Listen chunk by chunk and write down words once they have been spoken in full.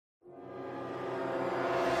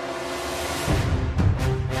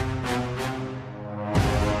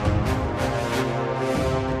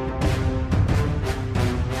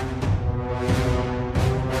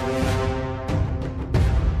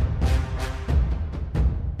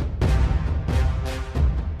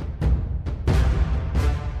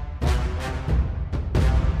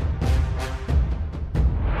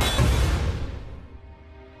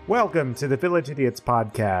Welcome to the Village Idiots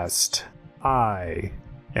podcast. I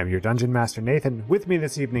am your Dungeon Master Nathan. With me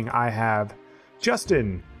this evening I have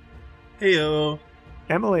Justin. Heyo.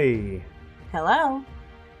 Emily. Hello.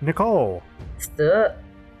 Nicole. Stuh.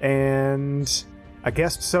 And a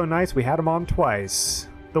guest so nice we had him on twice.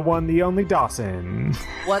 The one, the only Dawson.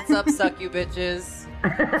 What's up, suck you bitches?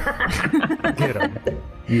 Get him.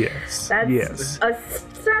 Yes. That's yes. a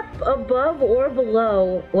step above or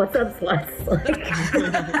below what's up, sluts.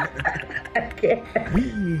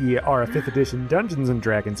 We are a 5th edition Dungeons &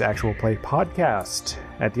 Dragons actual play podcast.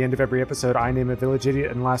 At the end of every episode, I name a village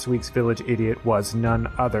idiot, and last week's village idiot was none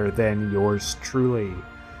other than yours truly.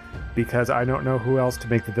 Because I don't know who else to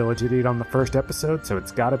make the village idiot on the first episode, so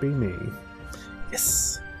it's gotta be me.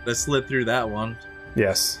 Yes. I slid through that one.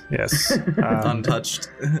 Yes. Untouched.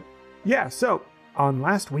 Yeah, so on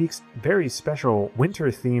last week's very special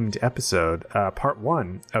winter-themed episode, part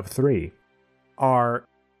 1 of 3, our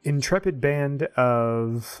intrepid band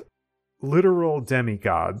of literal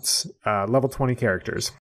demi-gods, level 20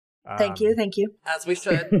 characters. Thank you. As we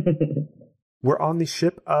should. We're on the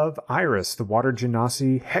ship of Iris, the Water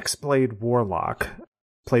Genasi Hexblade Warlock,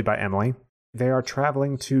 played by Emily. They are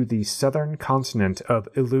traveling to the southern continent of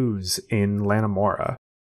Iluz in Lanamora,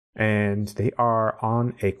 and they are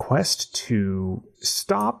on a quest to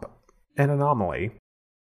stop an anomaly.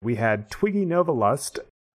 We had Twiggy Novalust,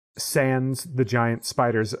 sans the giant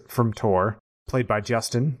spiders from Tor, played by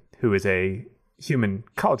Justin, who is a human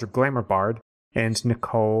College of Glamour bard, and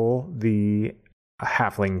Nicole, the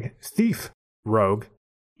halfling thief rogue,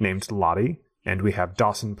 named Lottie, and we have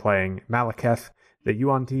Dawson playing Malekith, the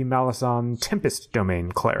Yuan-Ti Malazan Tempest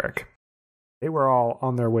Domain Cleric. They were all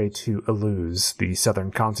on their way to Iluz, the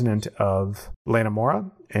southern continent of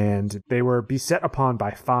Lanamora, and they were beset upon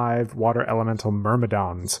by 5 water elemental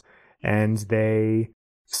myrmidons, and they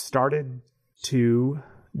started to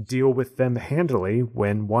deal with them handily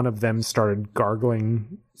when one of them started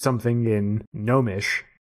gargling something in Gnomish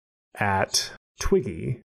at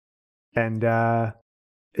Twiggy, and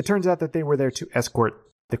it turns out that they were there to escort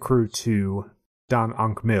the crew to Don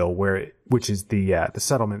Ankh Mill, which is the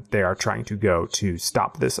settlement they are trying to go to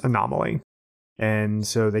stop this anomaly. And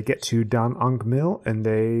so they get to Don Ankh Mill, and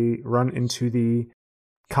they run into the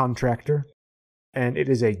contractor, and it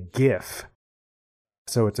is a GIF.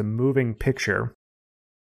 So it's a moving picture.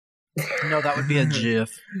 No, that would be a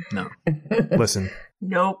GIF. No. Listen.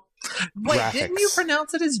 Nope. Wait, Graphics. didn't you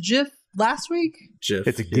pronounce it as GIF last week? GIF.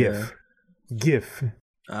 It's a GIF. GIF.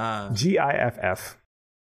 GIFF.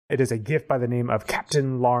 It is a GIF by the name of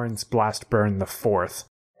Captain Lawrence Blastburn IV.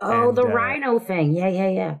 Oh, And, the rhino thing.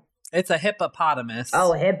 Yeah. It's a hippopotamus.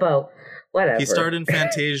 Oh, hippo. Whatever. He starred in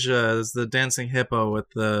Fantasia as the dancing hippo with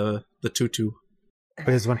the tutu. It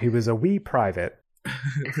was when he was a wee private.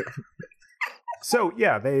 So,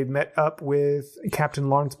 yeah, they met up with Captain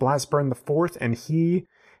Lawrence Blastburn IV, and he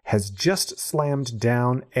has just slammed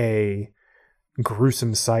down a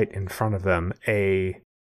gruesome sight in front of them, a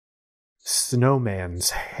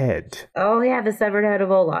snowman's head. Oh, yeah, the severed head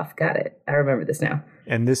of Olaf. Got it. I remember this now.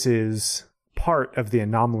 And this is part of the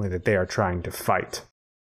anomaly that they are trying to fight.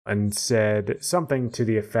 And said something to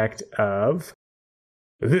the effect of,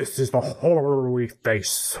 "This is the horror we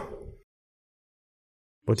face."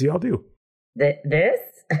 What do y'all do? This?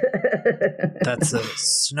 That's a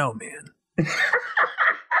snowman.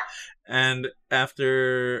 And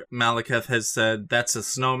after Malekith has said, "That's a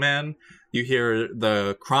snowman," you hear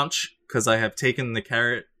the crunch, because I have taken the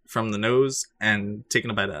carrot from the nose and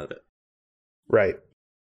taken a bite out of it. Right.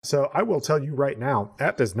 So I will tell you right now,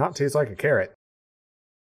 that does not taste like a carrot.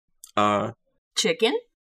 Chicken?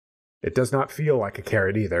 It does not feel like a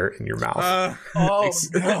carrot either in your mouth. Oh,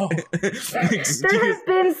 no. There have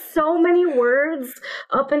been so many words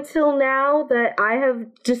up until now that I have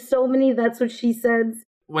just so many that's what she says.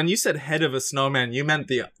 When you said head of a snowman, you meant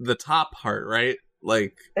the top part, right?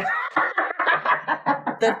 Like...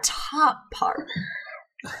 The top part.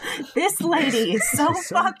 This lady is so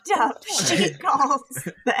fucked up. She calls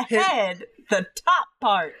the head the top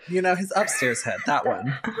part. You know, his upstairs head, that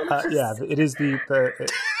one. Yeah, it is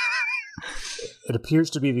it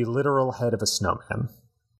appears to be the literal head of a snowman.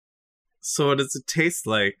 So what does it taste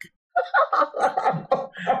like?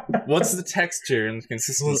 What's the texture and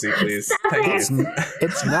consistency, please? Thank you.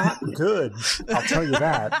 It's not good. I'll tell you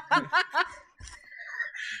that.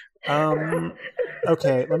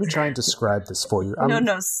 Okay, let me try and describe this for you.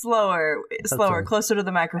 No, slower, Okay. closer to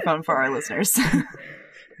the microphone for our listeners.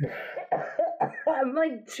 I'm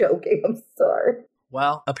like joking. I'm sorry.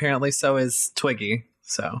 Well, apparently so is Twiggy,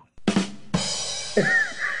 so.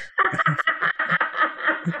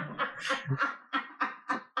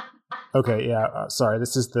 Okay, yeah, sorry,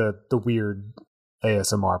 this is the weird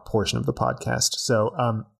ASMR portion of the podcast. So,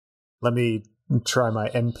 let me try my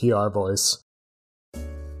NPR voice.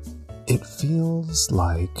 It feels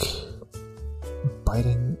like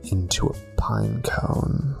biting into a pine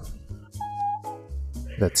cone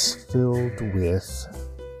that's filled with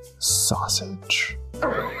sausage.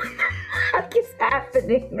 What is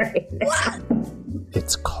happening right now?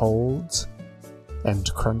 It's cold and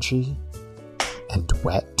crunchy and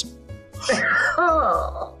wet.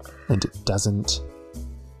 Oh. And it doesn't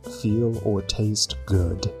feel or taste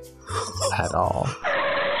good at all.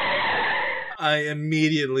 I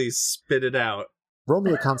immediately spit it out. Roll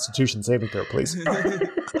me a Constitution saving throw, please.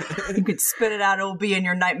 You could spit it out, it will be in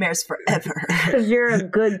your nightmares forever. Because you're a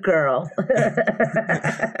good girl.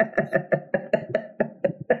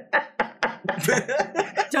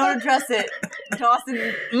 Don't address it.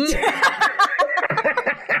 Dawson.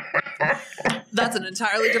 That's an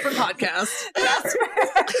entirely different podcast.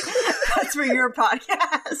 That's for your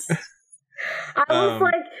podcast. I was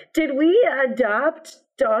like, did we adopt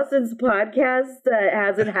Dawson's podcast that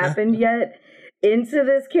hasn't happened yet into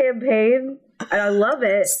this campaign? And I love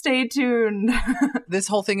it. Stay tuned. This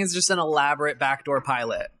whole thing is just an elaborate backdoor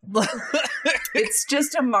pilot. It's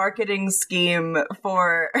just a marketing scheme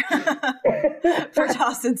for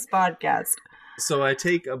Dawson's podcast. So I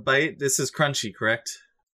take a bite. This is crunchy, correct?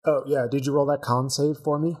 Oh, yeah. Did you roll that con save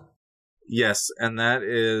for me? Yes, and that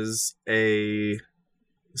is a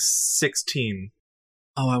 16.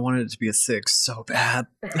 Oh, I wanted it to be a 6 so bad.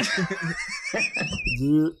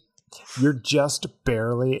 You're just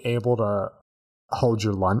barely able to hold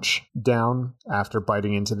your lunch down after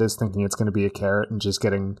biting into this, thinking it's going to be a carrot, and just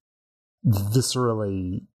getting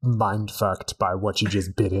viscerally mind-fucked by what you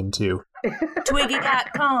just bit into. Twiggy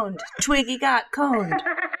got coned. Twiggy got coned.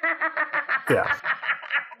 Yeah.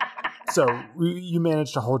 So you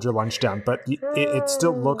managed to hold your lunch down, but it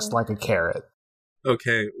still looks like a carrot.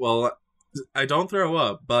 Okay, well, I don't throw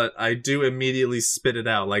up, but I do immediately spit it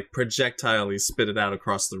out, like projectilely spit it out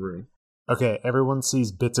across the room. Okay, everyone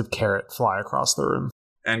sees bits of carrot fly across the room.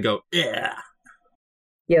 And go, yeah.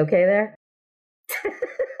 You okay there?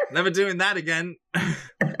 Never doing that again.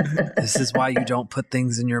 This is why you don't put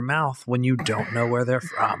things in your mouth when you don't know where they're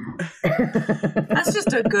from. That's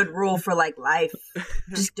just a good rule for like life.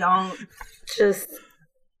 Just don't. Just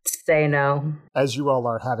say no. As you all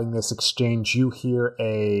are having this exchange, you hear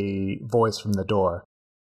a voice from the door.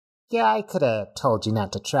 Yeah, I could have told you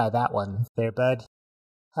not to try that one there, bud.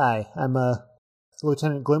 Hi, I'm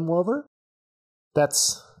Lieutenant Glimwover.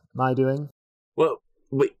 That's my doing. Well,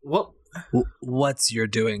 wait, what? What's your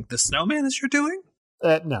doing? The snowman is your doing?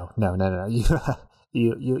 No.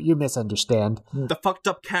 You misunderstand. The fucked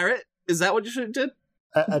up carrot? Is that what you should have did?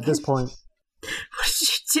 At this point, What did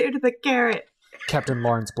you do to the carrot? Captain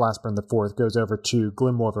Lawrence Blastburn IV goes over to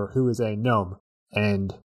Glimwover, who is a gnome,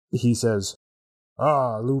 and he says,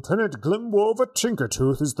 Lieutenant Glimwover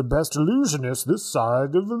Tinkertooth is the best illusionist this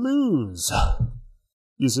side of the Luz.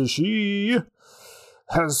 You see, she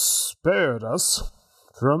has spared us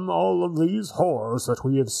from all of these horrors that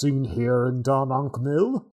we have seen here in Darnonk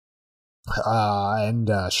Mill.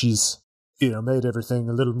 And she's, made everything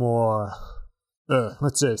a little more,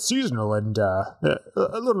 let's say, seasonal and a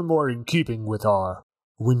little more in keeping with our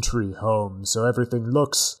wintry home. So everything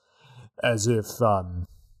looks as if,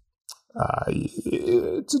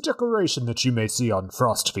 it's a decoration that you may see on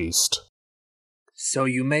Frost Feast. So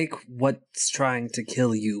you make what's trying to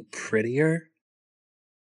kill you prettier?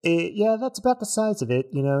 Yeah, that's about the size of it.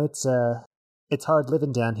 It's hard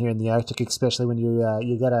living down here in the Arctic, especially when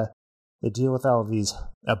you gotta deal with all of these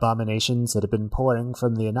abominations that have been pouring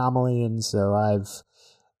from the anomaly, and so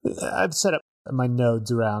I've set up my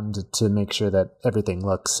nodes around to make sure that everything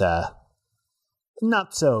looks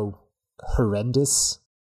not so horrendous,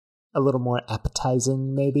 a little more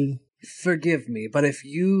appetizing, maybe. Forgive me, but if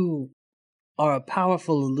you are a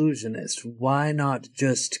powerful illusionist, why not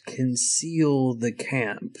just conceal the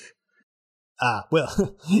camp?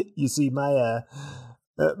 Well, you see, my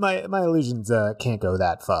illusions can't go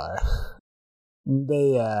that far.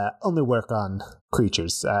 They only work on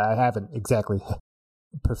creatures. I haven't exactly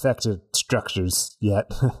perfected structures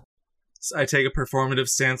yet. So I take a performative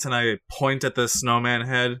stance and I point at the snowman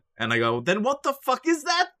head and I go, then what the fuck is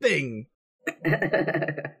that thing?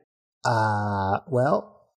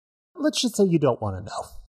 Well, let's just say you don't want to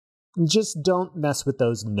know. Just don't mess with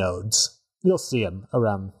those nodes. You'll see them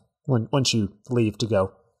around once you leave to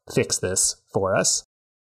go fix this for us.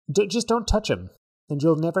 Just don't touch them, and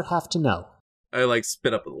you'll never have to know. I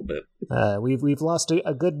spit up a little bit. We've lost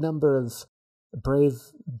a good number of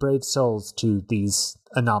brave souls to these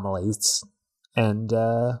anomalies, and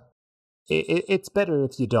it's better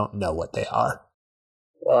if you don't know what they are.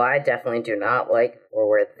 Well, I definitely do not like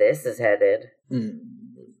where this is headed.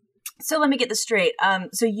 So let me get this straight.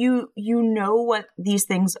 So you know what these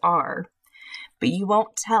things are, but you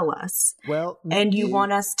won't tell us. Well, and you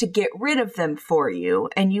want us to get rid of them for you,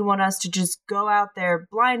 and you want us to just go out there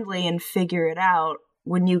blindly and figure it out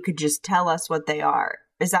when you could just tell us what they are.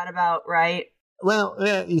 Is that about right? Well,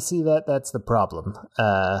 you see, that's the problem.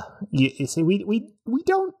 You see, we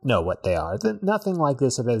don't know what they are. Nothing like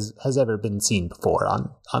this has ever been seen before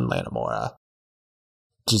on Lanamora.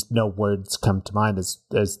 Just no words come to mind as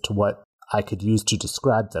to what I could use to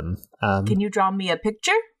describe them. Can you draw me a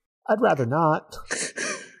picture? I'd rather not.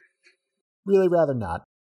 Really rather not.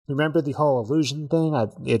 Remember the whole illusion thing?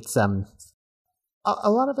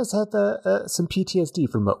 A lot of us have some PTSD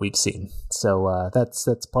from what we've seen, so that's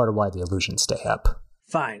part of why the illusions stay up.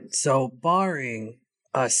 Fine. So, barring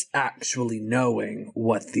us actually knowing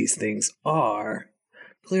what these things are,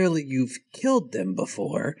 clearly you've killed them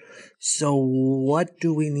before. So, what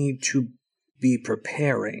do we need to be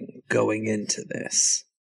preparing going into this?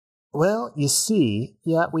 Well, you see,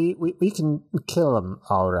 yeah, we can kill them,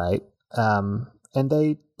 all right. And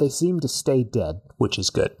they seem to stay dead, which is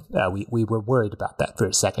good. We were worried about that for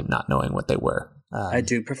a second, not knowing what they were. I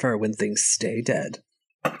do prefer when things stay dead.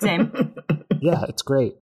 Same. Yeah, it's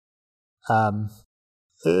great. And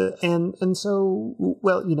so,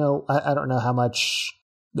 well, you know, I don't know how much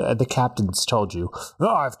the captain's told you.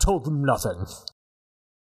 Oh, I've told them nothing.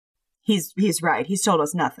 He's right. He's told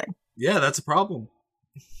us nothing. Yeah, that's a problem.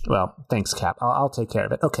 Well, thanks, Cap. I'll take care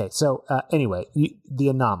of it. Okay, so anyway, the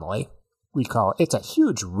anomaly. We call it. It's a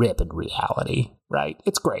huge rip in reality, right?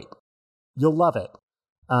 It's great. You'll love it.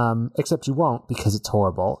 Except you won't because it's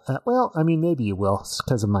horrible. Well, I mean, maybe you will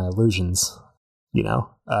because of my illusions. You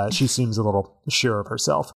know, she seems a little sure of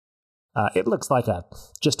herself. It looks like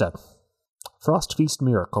just a Frost Feast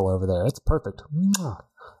miracle over there. It's perfect.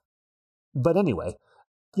 But anyway,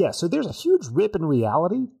 yeah, so there's a huge rip in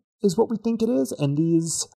reality is what we think it is, and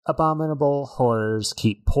these abominable horrors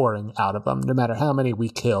keep pouring out of them. No matter how many we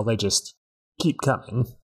kill, they just keep coming.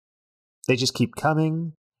 They just keep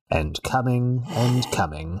coming and coming and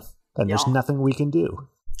coming, and there's nothing we can do.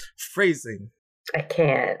 Phrasing. I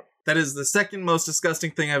can't. That is the second most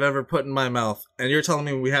disgusting thing I've ever put in my mouth, and you're telling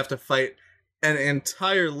me we have to fight an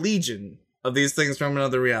entire legion of these things from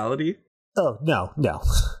another reality? Oh, no.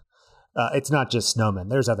 It's not just snowmen.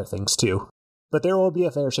 There's other things, too. But there will be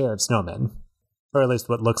a fair share of snowmen. Or at least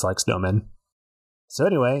what looks like snowmen. So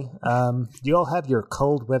anyway, you all have your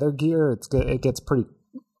cold weather gear? It gets pretty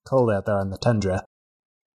cold out there on the tundra.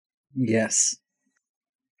 Yes.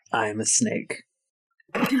 I'm a snake.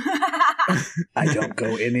 I don't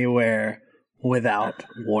go anywhere without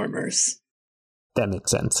warmers. That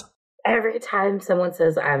makes sense. Every time someone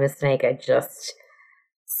says I'm a snake, I just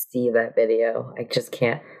see that video. I just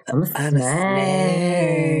can't. I'm a snake.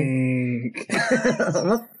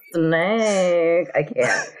 I'm a snake. I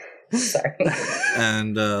can't. Sorry.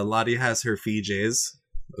 And Lottie has her FJs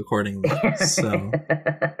accordingly. So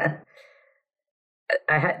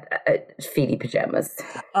I had feety pajamas.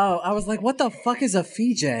 Oh, I was like, what the fuck is a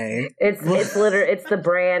Fiji? It's the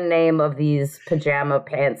brand name of these pajama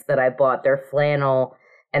pants that I bought. They're flannel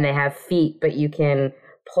and they have feet, but you can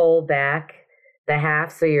pull back the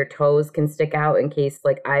half so your toes can stick out in case,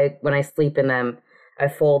 like, when I sleep in them, I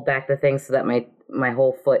fold back the thing so that my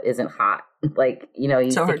whole foot isn't hot. Like, you know,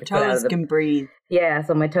 so her toes can breathe. Yeah,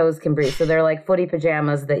 so my toes can breathe. So they're like footy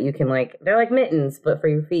pajamas that you can, like, they're like mittens, but for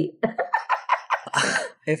your feet.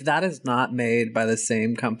 If that is not made by the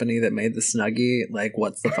same company that made the Snuggie, like,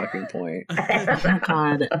 what's the fucking point? Oh,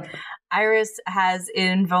 God. Iris has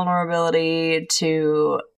invulnerability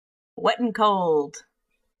to wet and cold.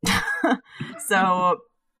 So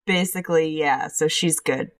basically, yeah, so she's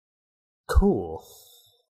good. Cool.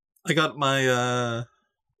 I got my,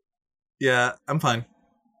 yeah, I'm fine.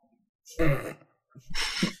 I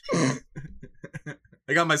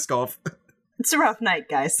got my scarf. It's a rough night,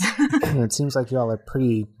 guys. It seems like you all are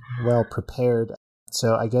pretty well prepared.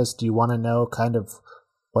 So I guess, do you want to know kind of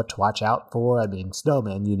what to watch out for? I mean,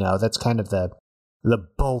 snowmen, you know, that's kind of the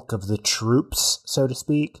bulk of the troops, so to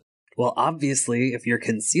speak. Well, obviously, if you're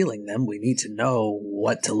concealing them, we need to know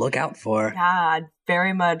what to look out for. Yeah, I'd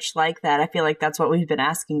very much like that. I feel like that's what we've been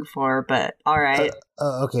asking for, but all right.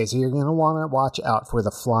 Okay, so you're going to want to watch out for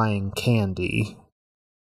the flying candy.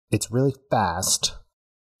 It's really fast.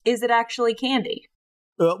 Is it actually candy?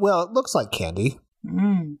 Well, it looks like candy.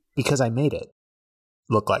 Because I made it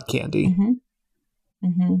look like candy. Mm-hmm.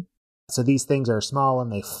 Mm-hmm. So these things are small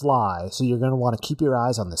and they fly, so you're going to want to keep your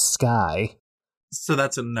eyes on the sky So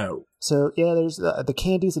that's a no. So yeah, there's the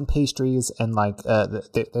candies and pastries, and like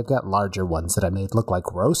they've got larger ones that I made look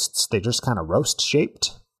like roasts. They're just kind of roast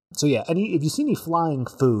shaped. So yeah, if you see any flying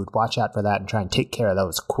food, watch out for that and try and take care of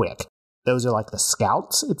those quick. Those are like the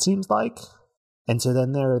scouts, it seems like. And so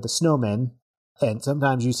then there are the snowmen, and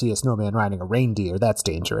sometimes you see a snowman riding a reindeer. That's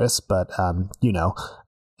dangerous, but you know.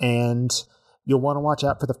 And you'll want to watch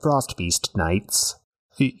out for the Frost Feast knights.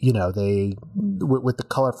 You know, they with the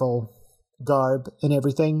colorful garb and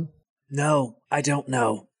everything. No, I don't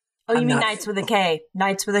know. Oh, you I'm mean not- Knights with a K.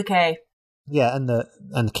 Knights with a K. Yeah, and the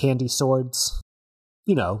candy swords.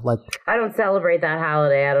 You know, like I don't celebrate that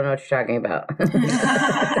holiday. I don't know what you're talking about.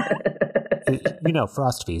 you know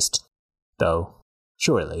Frost Feast, though.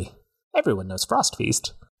 Surely everyone knows Frost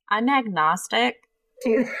Feast. I'm agnostic.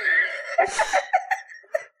 Do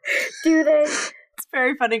they? It's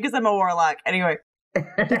very funny because I'm a warlock. Anyway.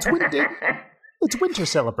 It's winter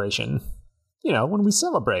celebration. You know, when we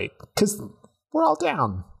celebrate, because we're all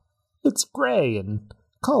down. It's gray and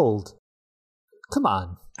cold. Come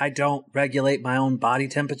on. I don't regulate my own body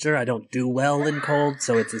temperature. I don't do well in cold,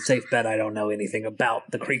 so it's a safe bet I don't know anything about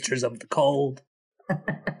the creatures of the cold.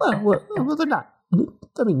 Well, they're not.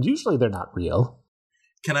 I mean, usually they're not real.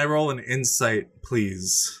 Can I roll an insight,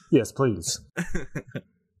 please? Yes, please.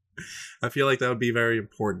 I feel like that would be very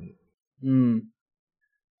important.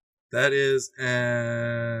 That is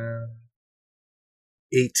an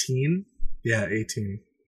 18. Yeah, 18.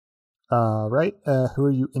 Right. Who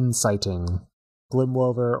are you inciting?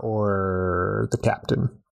 Glimwover or the captain?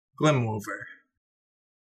 Glimwover.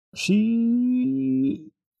 She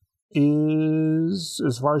is,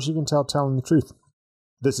 as far as you can tell, telling the truth.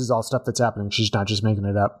 This is all stuff that's happening. She's not just making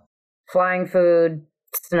it up. Flying food,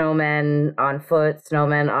 snowmen on foot,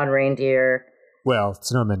 snowmen on reindeer. Well,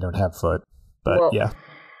 snowmen don't have foot, but yeah.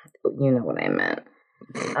 You know what I meant.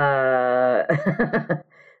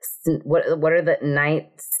 What are the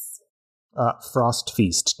knights? Frost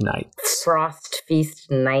Feast Knights. Frost Feast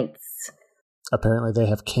Knights. Apparently they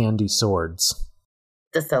have candy swords.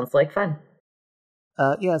 This sounds like fun.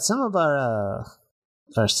 Yeah, some of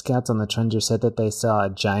our scouts on the Tundra said that they saw a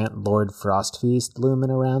giant Lord Frost Feast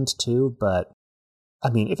looming around too, but I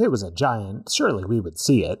mean, if it was a giant, surely we would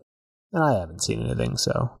see it. And I haven't seen anything,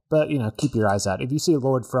 so. But, you know, keep your eyes out. If you see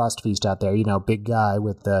Lord Frost Feast out there, you know, big guy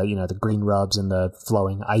with the, you know, the green rubs and the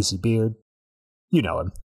flowing icy beard, you know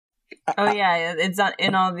him. Oh yeah, it's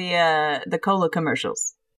in all the cola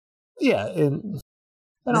commercials. Yeah, and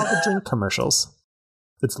all the drink commercials.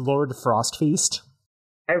 It's Lord Frost Feast.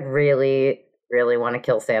 I really, really want to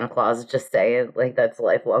kill Santa Claus. Just saying, like that's a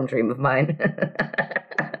lifelong dream of mine.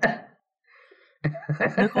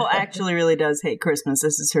 Nicole actually really does hate Christmas.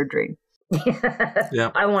 This is her dream.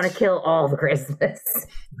 Yeah. I want to kill all the Christmas.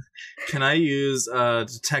 Can I use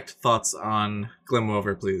detect thoughts on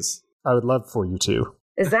Glimwover, please? I would love for you to.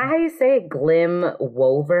 Is that how you say it?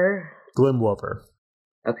 Glimwover? Glimwover.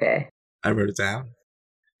 Okay. I wrote it down.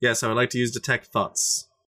 Yes, I would like to use detect thoughts.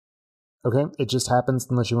 Okay, it just happens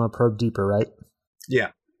unless you want to probe deeper, right?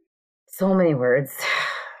 Yeah. So many words.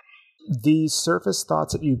 The surface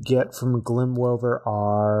thoughts that you get from Glimwover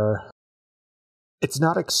are... It's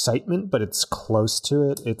not excitement, but it's close to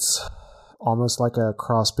it. It's almost like a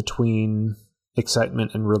cross between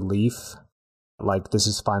excitement and relief. Like, this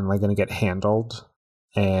is finally going to get handled.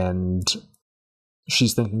 And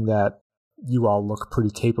she's thinking that you all look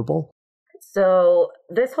pretty capable. So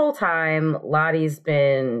this whole time, Lottie's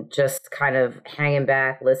been just kind of hanging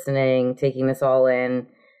back, listening, taking this all in.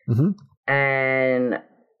 Mm-hmm. And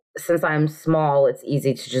since I'm small, it's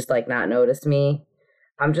easy to just like not notice me.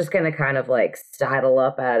 I'm just going to kind of like sidle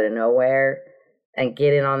up out of nowhere and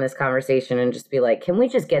get in on this conversation and just be like, can we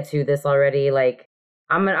just get to this already? Like,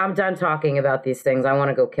 I'm done talking about these things. I want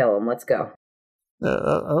to go kill them. Let's go.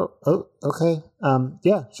 Okay.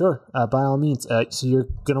 Yeah, sure. By all means. So you're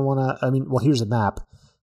going to want to, I mean, well, here's a map.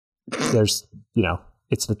 There's, you know,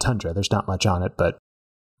 it's the tundra. There's not much on it, but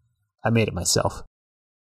I made it myself.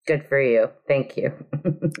 Good for you. Thank you.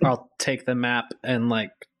 I'll take the map and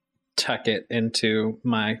like tuck it into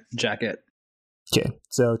my jacket. Okay,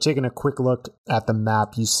 so taking a quick look at the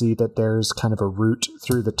map, you see that there's kind of a route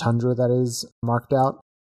through the tundra that is marked out.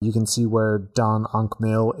 You can see where Don Ankh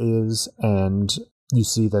Mill is, and you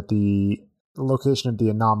see that the location of the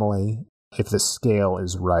anomaly, if the scale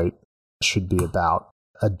is right, should be about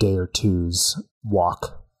a day or two's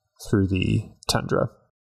walk through the tundra.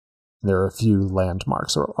 There are a few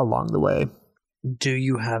landmarks along the way. Do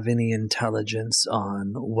you have any intelligence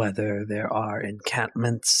on whether there are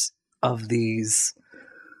encampments of these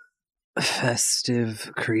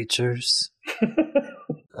festive creatures?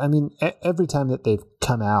 I mean, every time that they've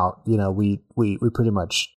come out, we pretty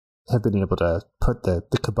much have been able to put the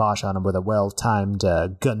kibosh on them with a well-timed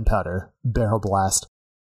gunpowder barrel blast.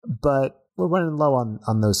 But we're running low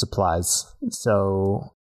on those supplies.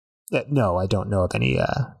 So, no, I don't know of any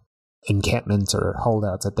encampments or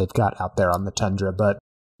holdouts that they've got out there on the tundra, but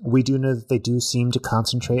we do know that they do seem to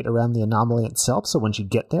concentrate around the anomaly itself, so once you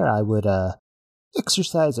get there, I would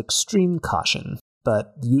exercise extreme caution.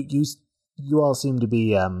 But you all seem to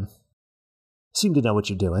be seem to know what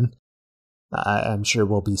you're doing. I'm sure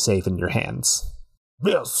we'll be safe in your hands.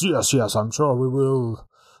 Yes, I'm sure we will,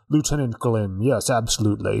 Lieutenant Glim. Yes,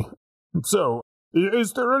 absolutely. So,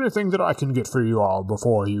 is there anything that I can get for you all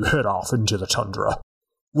before you head off into the tundra?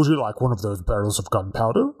 Would you like one of those barrels of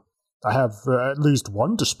gunpowder? I have at least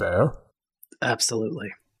one to spare. Absolutely.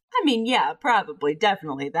 I mean, yeah, probably,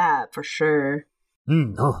 definitely that, for sure.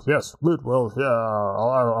 Oh, yes, good. Well, yeah,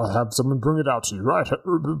 I'll have someone bring it out to you, right?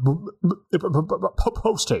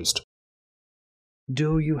 Post haste.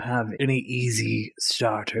 Do you have any easy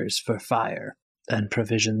starters for fire and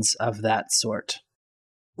provisions of that sort?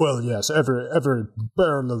 Well, yes, every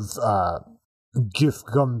barrel of gift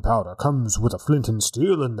gunpowder comes with a flint and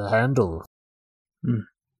steel in the handle.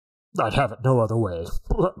 I'd have it no other way.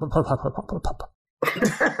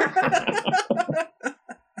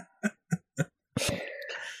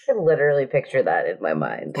 I literally picture that in my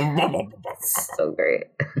mind. So great.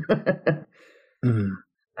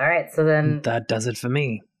 All right, so then that does it for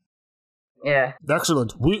me. Yeah.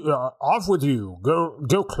 Excellent. We off with you.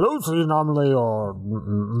 Go close the anomaly or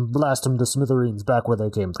blast them to smithereens back where they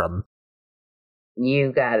came from.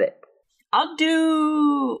 You got it. I'll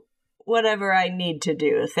do whatever I need to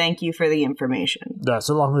do. Thank you for the information. Yeah,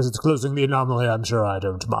 so long as it's closing the anomaly, I'm sure I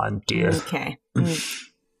don't mind, dear. Okay.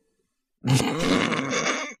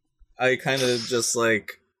 I kind of just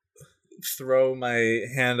throw my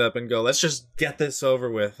hand up and go, let's just get this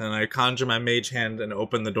over with. And I conjure my mage hand and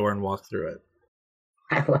open the door and walk through it.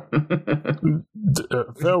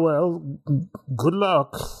 Farewell. Good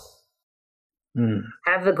luck.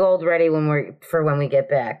 Have the gold ready when we get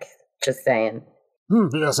back. Just saying.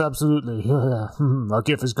 Yes, absolutely. Yeah. Our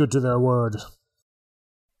gift is good to their word.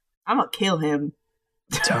 I'm gonna kill him.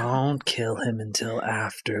 Don't kill him until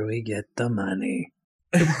after we get the money.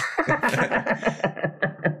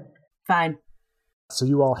 Fine. So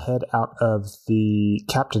you all head out of the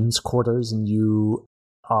captain's quarters and you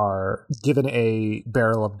are given a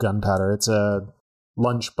barrel of gunpowder. It's a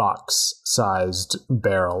lunchbox-sized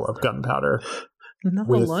barrel of gunpowder. Not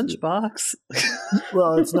a lunchbox.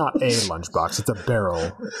 Well, it's not a lunchbox. It's a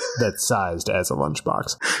barrel that's sized as a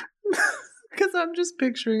lunchbox. Because I'm just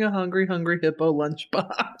picturing a hungry hippo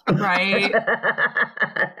lunchbox. Right?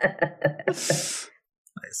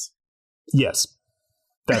 Nice. Yes.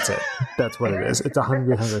 That's it. That's what it is. It's a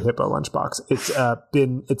hungry hippo lunchbox.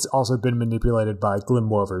 It's also been manipulated by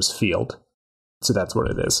Glimwover's field. So that's what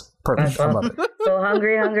it is. Perfect. I love it. So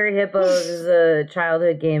Hungry Hippos is a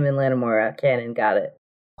childhood game in Lanamora. Canon, got it.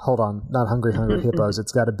 Hold on. Not Hungry Hippos.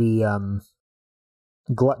 It's got to be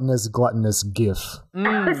Gluttonous GIF.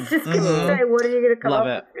 I was just going to say, what are you going to come Love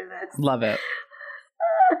up it. with for this? Love it.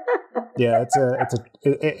 Yeah,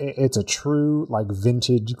 it's a true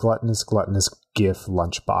vintage gluttonous GIF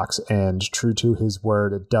lunchbox, and true to his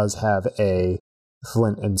word, it does have a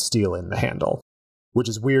flint and steel in the handle, which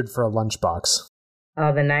is weird for a lunchbox.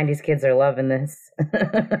 Oh, the 90s kids are loving this.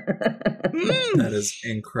 That is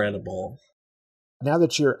incredible. Now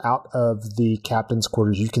that you're out of the captain's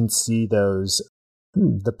quarters, you can see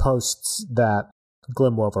the posts that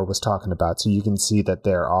Glimwover was talking about. So you can see that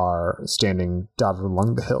there are, standing dotted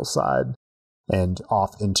along the hillside and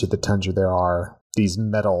off into the tundra, there are these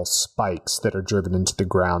metal spikes that are driven into the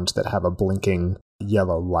ground that have a blinking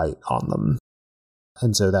yellow light on them.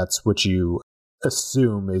 And so that's what you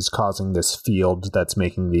assume is causing this field that's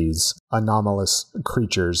making these anomalous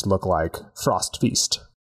creatures look like Frost Feast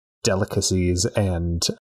delicacies and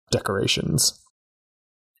decorations.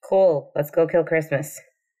 Cool. Let's go kill Christmas.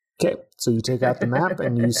 Okay, so you take out the map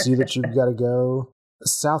and you see that you've got to go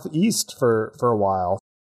southeast for a while.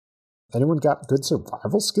 Anyone got good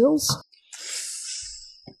survival skills?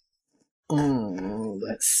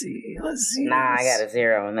 Let's see. Nah, I got a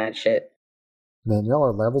 0 on that shit. Man, y'all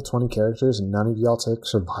are level 20 characters and none of y'all take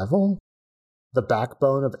survival? The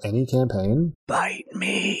backbone of any campaign? Bite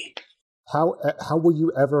me. How will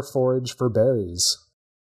you ever forage for berries?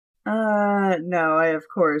 No, I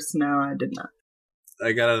did not.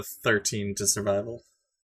 I got a 13 to survival.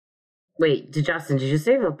 Wait, Justin, did you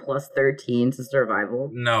say a plus 13 to survival?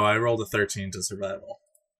 No, I rolled a 13 to survival.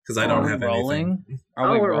 Because I don't have rolling? anything.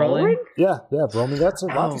 Are we we're rolling? Yeah, roll me that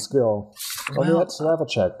survival skill. Roll me that survival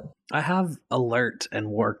check. I have alert and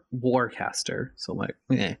warcaster, so like,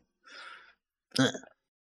 yeah.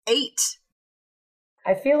 8.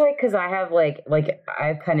 I feel like because I have like I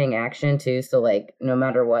have cunning action too, so like no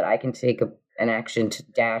matter what, I can take an action to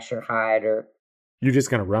dash or hide or You're just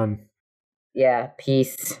going to run.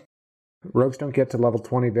 peace. Rogues don't get to level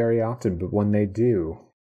 20 very often, but when they do,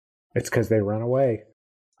 it's because they run away.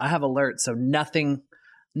 I have alert, so nothing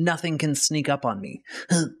can sneak up on me.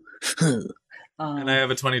 And I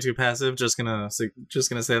have a 22 passive. Just gonna say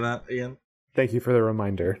that again. Thank you for the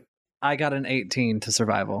reminder. I got an 18 to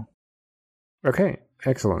survival. Okay,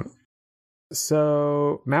 excellent.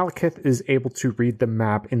 So Malekith is able to read the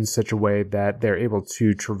map in such a way that they're able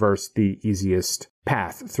to traverse the easiest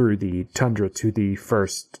path through the tundra to the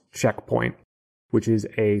first checkpoint, which is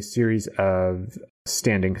a series of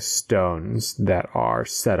standing stones that are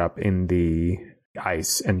set up in the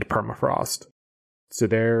ice and permafrost. So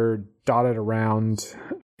they're dotted around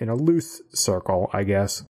in a loose circle, I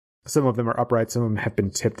guess. Some of them are upright, some of them have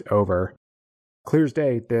been tipped over. Clear as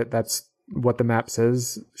day, that's what the map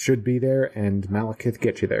says should be there, and Malekith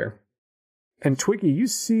gets you there. And Twiggy, you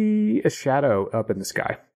see a shadow up in the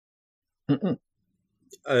sky. Mm-mm.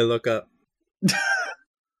 I look up.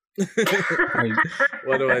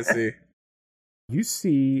 What do I see? You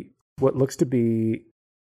see what looks to be...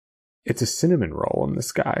 It's a cinnamon roll in the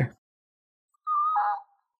sky.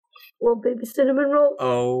 Little baby cinnamon roll.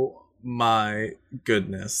 Oh my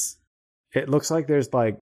goodness. It looks like there's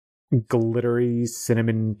like glittery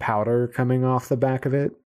cinnamon powder coming off the back of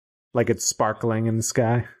it. Like it's sparkling in the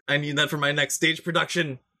sky. I need that for my next stage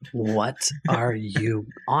production. What are you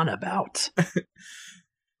on about?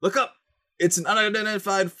 Look up. It's an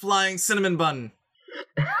unidentified flying cinnamon bun.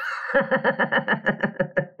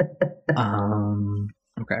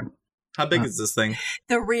 Okay. How big is this thing?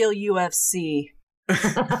 The real UFC.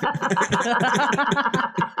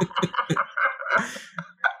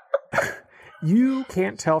 You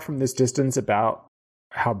can't tell from this distance about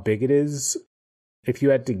how big it is. If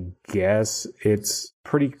you had to guess, it's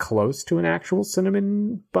pretty close to an actual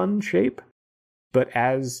cinnamon bun shape. But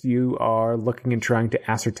as you are looking and trying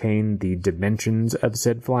to ascertain the dimensions of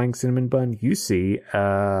said flying cinnamon bun, you see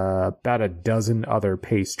about a dozen other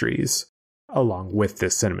pastries along with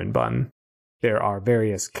this cinnamon bun. There are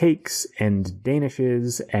various cakes and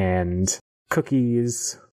danishes and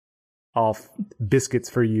cookies, all biscuits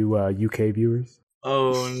for you UK viewers.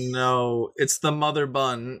 Oh no, it's the mother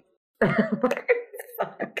bun.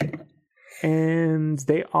 And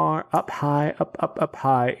they are up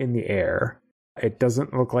high in the air. It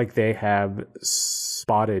doesn't look like they have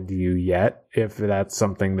spotted you yet, if that's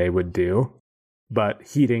something they would do. But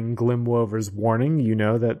heeding Glimwover's warning, you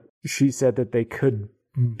know that she said that they could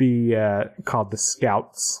be called the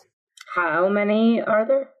Scouts. How many are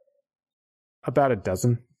there? About a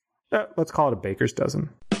dozen. Let's call it a baker's dozen.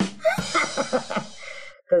 Because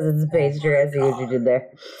it's pastry. I see what you did there.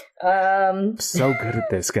 So good at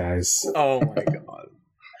this, guys. Oh my god.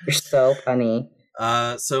 You're so funny.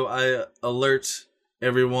 So I alert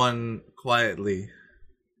everyone quietly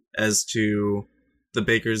as to the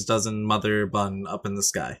baker's dozen mother bun up in the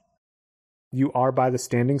sky. You are by the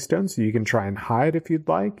standing stone, so you can try and hide if you'd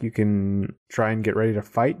like. You can try and get ready to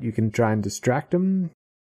fight. You can try and distract them,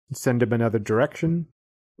 send them another direction.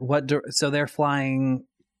 So they're flying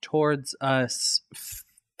towards us.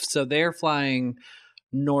 So they're flying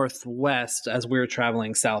northwest as we're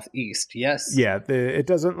traveling southeast, yes? Yeah, it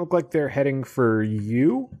doesn't look like they're heading for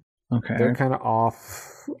you. Okay. They're kind of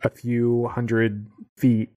off a few hundred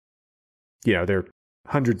feet. You know, they're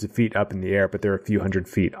hundreds of feet up in the air, but they're a few hundred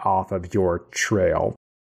feet off of your trail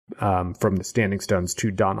from the Standing Stones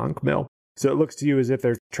to Donunk Mill. So it looks to you as if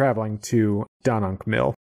they're traveling to Donunk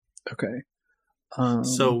Mill. Okay.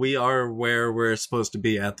 So we are where we're supposed to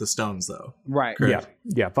be at the stones, though. Right. Correct.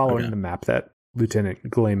 Yeah, following Okay. the map that Lieutenant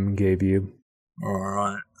Glim gave you. All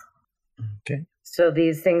right. Okay. So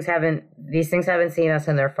these things haven't seen us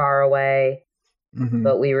and they're far away, Mm-hmm.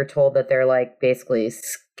 but we were told that they're like basically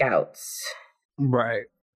scouts. Right.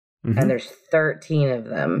 Mhm. And there's 13 of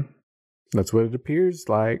them. That's what it appears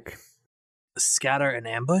like. Scatter and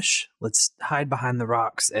ambush. Let's hide behind the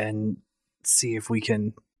rocks and see if we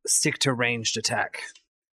can stick to ranged attack.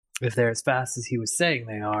 If they're as fast as he was saying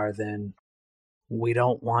they are, then we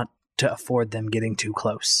don't want to afford them getting too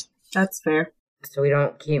close. That's fair. So we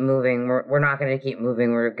don't keep moving. We're not going to keep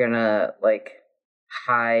moving. We're going to like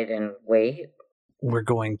hide and wait. We're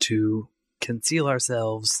going to conceal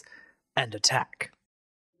ourselves and attack.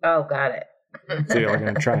 Oh, got it. So you're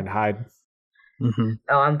going to try and hide. Mm-hmm.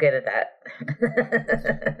 Oh, I'm good at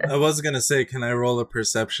that. I was going to say, can I roll a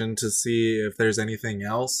perception to see if there's anything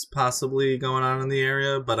else possibly going on in the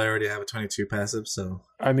area? But I already have a 22 passive, so...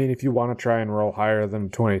 I mean, if you want to try and roll higher than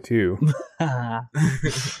 22,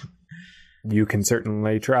 you can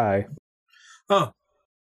certainly try. Oh,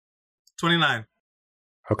 29.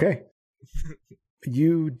 Okay.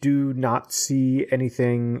 You do not see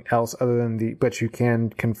anything else other than but you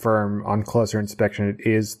can confirm on closer inspection it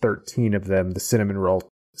is 13 of them. The cinnamon roll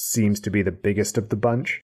seems to be the biggest of the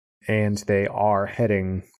bunch, and they are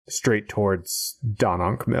heading straight towards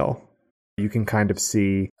Dononk Mill. You can kind of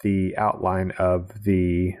see the outline of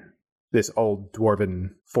this old dwarven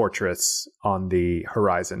fortress on the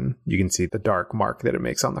horizon. You can see the dark mark that it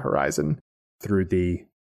makes on the horizon through the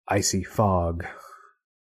icy fog.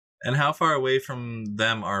 And how far away from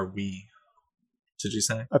them are we, did you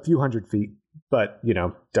say? A few hundred feet, but,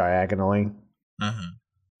 diagonally. Uh-huh.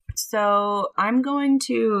 So I'm going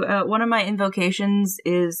to, one of my invocations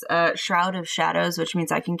is Shroud of Shadows, which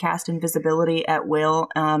means I can cast invisibility at will.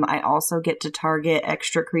 I also get to target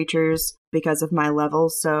extra creatures because of my level,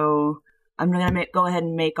 so I'm going to go ahead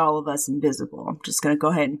and make all of us invisible. I'm just going to go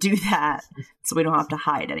ahead and do that so we don't have to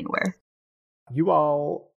hide anywhere. You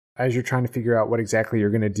all, as you're trying to figure out what exactly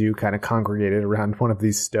you're going to do, kind of congregated around one of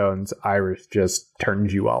these stones. Iris just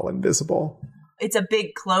turns you all invisible. It's a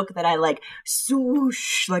big cloak that I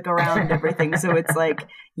swoosh around everything. So it's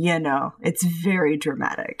it's very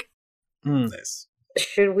dramatic. Nice.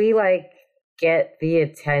 Should we get the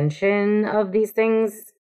attention of these things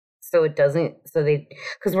so it doesn't,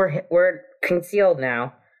 because we're concealed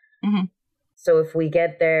now. Mm-hmm. So if we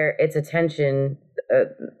get its attention,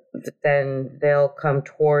 then they'll come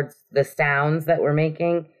towards the sounds that we're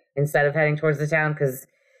making instead of heading towards the town, because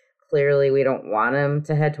clearly we don't want them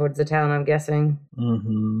to head towards the town, I'm guessing.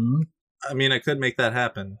 Mm-hmm. I mean, I could make that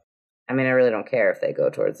happen. I mean, I really don't care if they go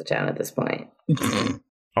towards the town at this point.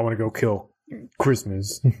 I want to go kill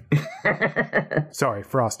Christmas. Sorry,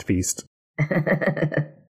 Frost Feast.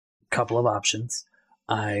 Couple of options.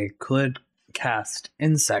 I could cast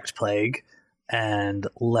Insect Plague and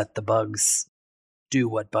let the bugs do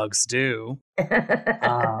what bugs do.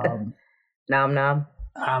 Nom nom.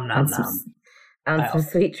 Nom nom. Some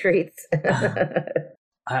sweet treats.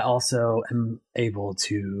 I also am able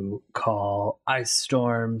to call ice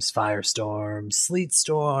storms, firestorms, sleet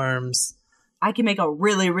storms. I can make a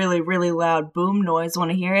really, really, really loud boom noise.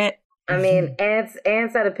 Want to hear it? I mean, ants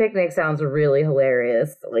at a picnic sounds really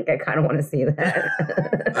hilarious. I kind of want to see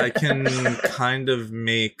that. I can kind of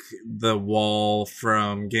make the wall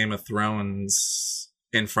from Game of Thrones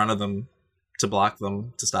in front of them to block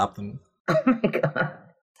them, to stop them. Oh my god.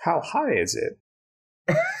 How high is it?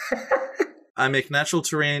 I make natural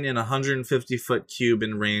terrain in a 150-foot cube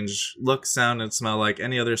in range, look, sound, and smell like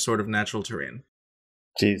any other sort of natural terrain.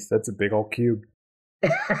 Jeez, that's a big old cube.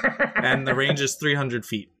 And the range is 300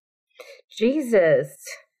 feet. Jesus.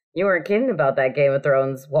 You weren't kidding about that Game of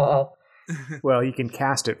Thrones wall. Well, you can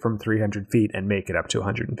cast it from 300 feet and make it up to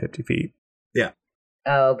 150 feet. Yeah.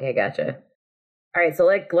 Oh, okay, gotcha. All right, so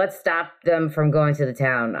let's stop them from going to the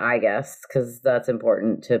town, I guess, because that's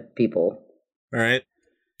important to people. All right.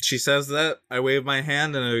 She says that. I wave my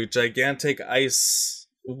hand and a gigantic ice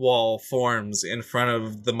wall forms in front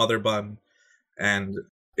of the mother bun. And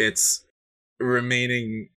it's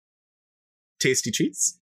remaining tasty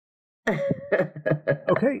treats.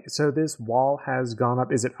 Okay, so this wall has gone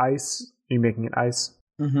up. Is it ice? Are you making it ice?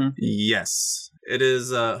 Mm-hmm. Yes. It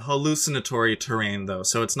is a hallucinatory terrain, though,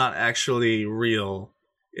 so it's not actually real.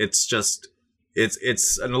 It's just...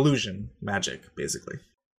 It's an illusion. Magic, basically.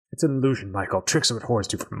 It's an illusion, Michael. Tricks are what whores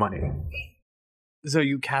do for money. So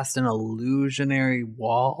you cast an illusionary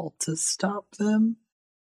wall to stop them?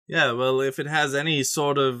 Yeah, well, if it has any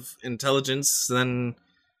sort of intelligence, then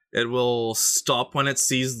it will stop when it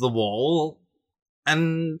sees the wall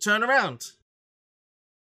and turn around.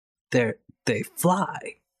 They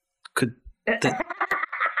fly. Could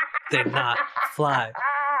they not fly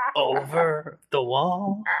over the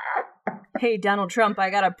wall? Hey, Donald Trump, I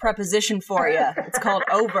got a preposition for you. It's called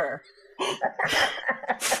over.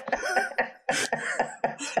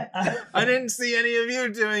 I didn't see any of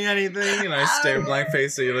you doing anything, and I stare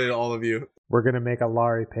blank-facedly at all of you. We're going to make a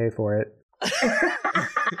Laurie pay for it.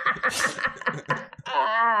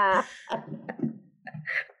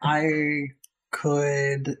 I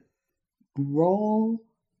could roll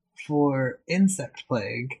for Insect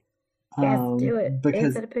Plague. Yes, do it. Because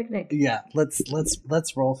Ants at a picnic. yeah, let's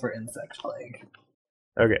roll for Insect Plague.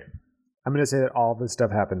 Okay. I'm going to say that all this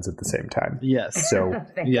stuff happens at the same time. Yes. So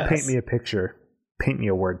Yes. paint me a picture. Paint me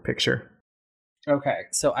a word picture. Okay,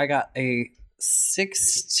 so I got a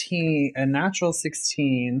a natural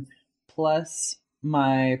 16 plus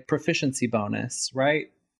my proficiency bonus, right?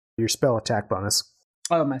 Your spell attack bonus.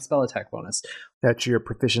 Oh, my spell attack bonus. That's your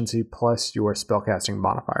proficiency plus your spellcasting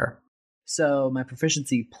modifier. So my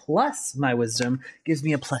proficiency plus my wisdom gives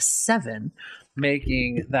me a +7,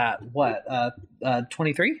 making that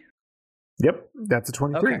 23? Yep, that's a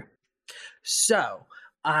 23. Okay. So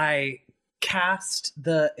I cast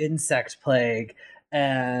the insect plague,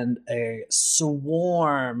 and a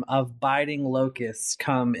swarm of biting locusts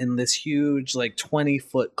come in this huge,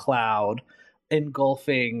 20-foot cloud,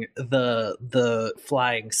 engulfing the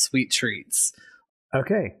flying sweet treats.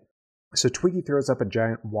 Okay. So Twiggy throws up a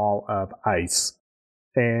giant wall of ice,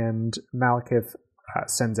 and Malekith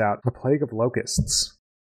sends out a plague of locusts.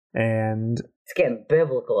 And It's getting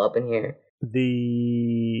biblical up in here.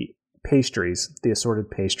 the pastries, the assorted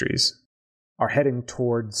pastries, are heading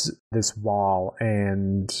towards this wall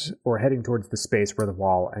or heading towards the space where the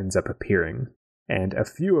wall ends up appearing. And a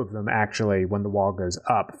few of them actually, when the wall goes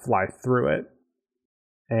up, fly through it.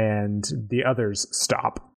 And the others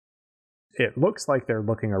stop. It looks like they're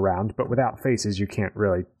looking around, but without faces you can't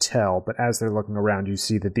really tell. But as they're looking around, you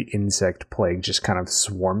see that the insect plague just kind of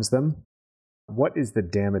swarms them. What is the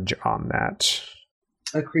damage on that?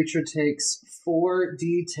 A creature takes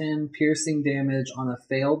 4d10 piercing damage on a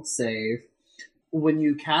failed save. When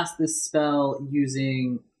you cast this spell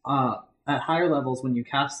using at higher levels, when you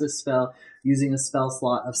cast this spell using a spell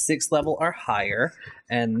slot of 6th level or higher,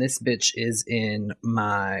 and this bitch is in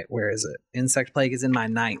my, where is it? Insect Plague is in my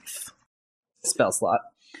 9th spell slot.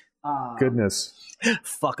 Goodness.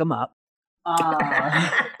 Fuck them up.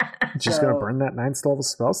 Just gonna burn that 9th level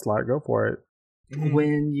spell slot. Go for it.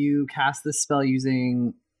 When you cast this spell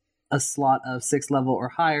using a slot of 6th level or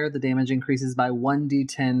higher, the damage increases by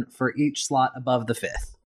 1d10 for each slot above the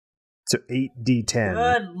 5th. So 8d10.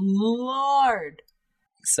 Good lord.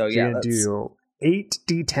 So You're yeah, gonna do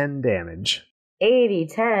 8d10 damage.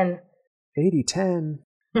 80-10. 80-10.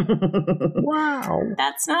 Wow.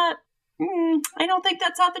 That's not. I don't think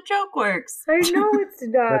that's how the joke works. I know it's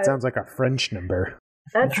not. That sounds like a French number.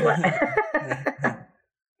 That's what.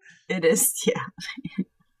 It is, yeah.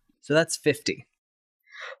 so that's 50.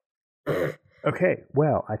 Okay,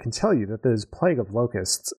 well, I can tell you that this plague of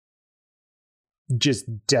locusts just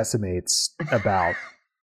decimates about...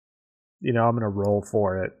 I'm going to roll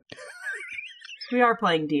for it. We are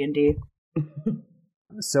playing D&D.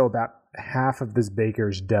 So about half of this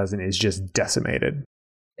baker's dozen is just decimated.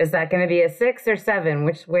 Is that going to be a 6 or 7?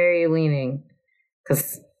 Which way are you leaning?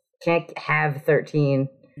 Because can't have 13.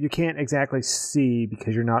 You can't exactly see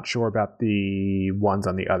because you're not sure about the ones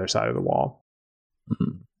on the other side of the wall.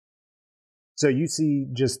 Mm-hmm. So you see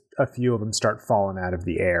just a few of them start falling out of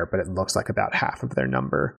the air, but it looks like about half of their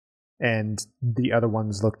number. And the other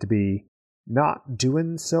ones look to be not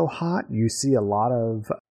doing so hot. You see a lot of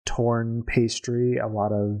torn pastry, a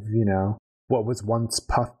lot of, what was once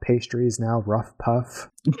puff pastry is now rough puff.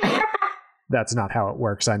 That's not how it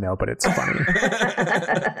works, I know, but it's funny.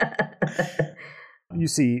 You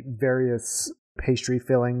see various pastry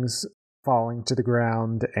fillings falling to the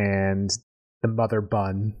ground, and the mother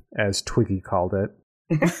bun, as Twiggy called it,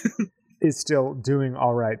 is still doing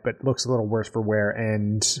all right, but looks a little worse for wear,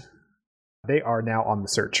 and they are now on the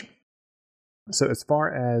search. So as far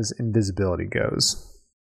as invisibility goes...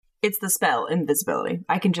 It's the spell, invisibility.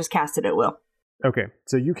 I can just cast it at will. Okay,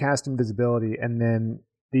 so you cast invisibility, and then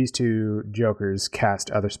these two jokers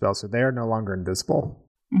cast other spells, so they are no longer invisible.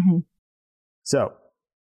 Mm-hmm. So,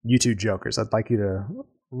 you two jokers, I'd like you to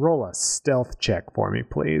roll a stealth check for me,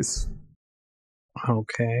 please.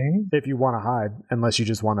 Okay. If you want to hide, unless you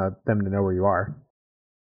just want them to know where you are.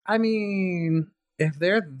 I mean, if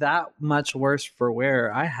they're that much worse for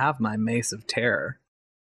wear, I have my Mace of Terror.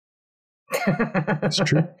 That's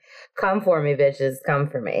true. Come for me, bitches. Come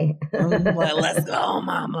for me. Let's go,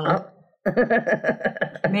 mama.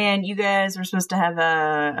 Man, you guys were supposed to have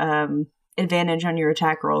a advantage on your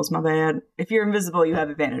attack rolls. My bad. If you're invisible, you have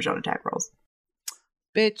advantage on attack rolls.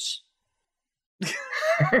 Bitch.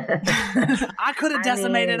 I could have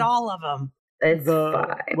decimated all of them. It's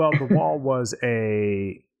fine. Well, the wall was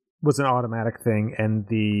an automatic thing, and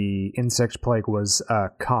the insect plague was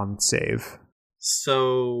a con save.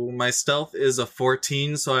 So my stealth is a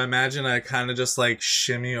 14, so I imagine I kind of just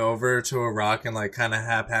shimmy over to a rock and kind of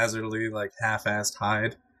haphazardly half-assed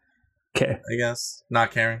hide. Okay. I guess. Not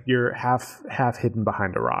caring. You're half hidden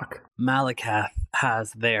behind a rock. Malekath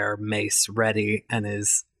has their mace ready and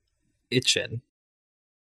is itching.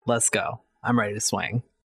 Let's go. I'm ready to swing.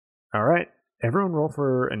 All right. Everyone roll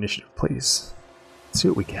for initiative, please. Let's see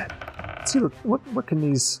what we get. Let's see what can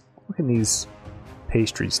these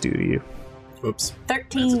pastries do to you. Oops.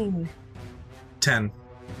 13. 10.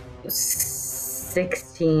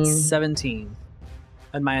 16. 17.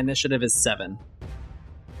 And my initiative is 7.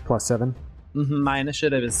 Plus 7. My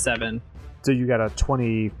initiative is 7. So you got a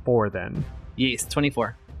 24 then. Yes,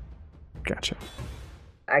 24. Gotcha.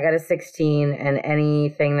 I got a 16, and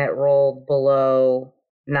anything that rolled below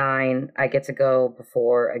 9, I get to go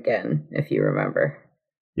before again, if you remember.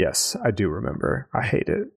 Yes, I do remember. I hate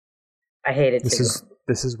it. I hate it too.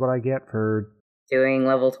 This is what I get for Doing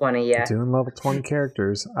level 20, yeah. doing level 20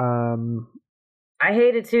 characters. I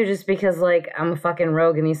hate it too, just because, like, I'm a fucking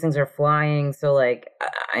rogue and these things are flying, so, like,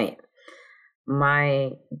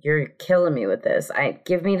 you're killing me with this.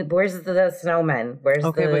 Where's the snowman?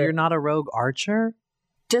 Okay, but you're not a rogue archer?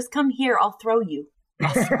 Just come here. I'll throw you.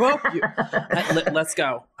 I'll throw you. Let's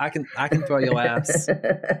go. I can throw your ass.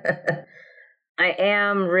 I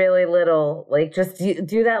am really little. Like, just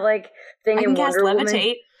do that, like, thing I in can cast Wonder levitate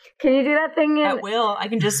Woman. Can you do that thing in... at will. I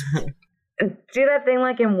can just... do that thing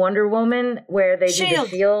like in Wonder Woman where they do the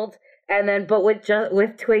shield, and then but with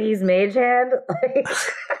Twiggy's mage hand. Like...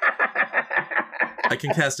 I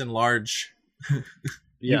can cast enlarge.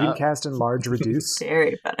 You can cast enlarge reduce.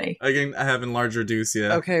 Very funny. I have enlarge reduce,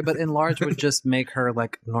 yeah. Okay, but enlarge would just make her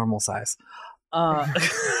like normal size.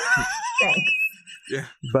 Thanks. Yeah.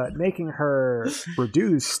 But making her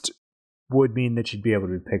reduced would mean that she'd be able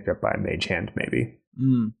to be picked up by a mage hand, maybe.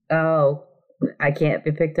 Oh, I can't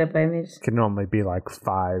be picked up by mage. Can only be like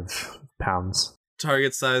 5 pounds.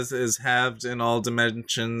 Target size is halved in all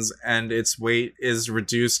dimensions, and its weight is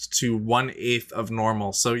reduced to 1/8 of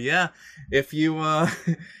normal. So yeah, if you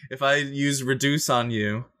if I use reduce on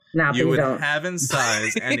you, you would halve in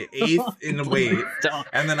size and 1/8 in weight,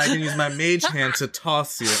 and then I can use my mage hand to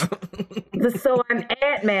toss you. So I'm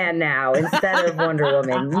Ant-Man now instead of Wonder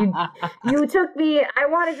Woman. You took me. I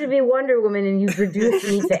wanted to be Wonder Woman, and you reduced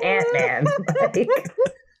me to Ant-Man.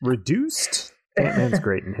 Reduced? Ant-Man's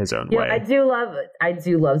great in his own way. I do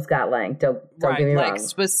love Scott Lang. Don't get me wrong. Like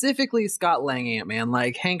specifically Scott Lang Ant-Man.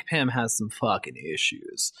 Like Hank Pym has some fucking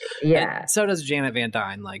issues. Yeah. And so does Janet Van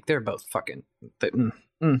Dyne. Like they're both fucking.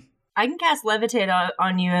 I can cast levitate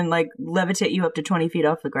on you and like levitate you up to 20 feet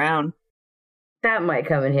off the ground. That might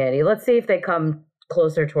come in handy. Let's see if they come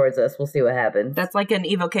closer towards us. We'll see what happens. That's like an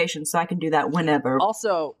evocation, so I can do that whenever.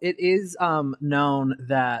 Also, it is known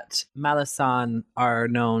that Malisan are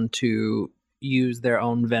known to use their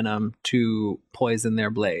own venom to poison their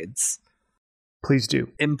blades. Please do.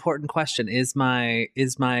 Important question: Is my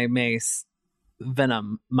mace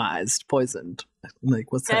venomized, poisoned?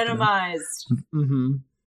 Like what's venomized? Mm-hmm.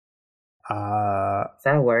 Is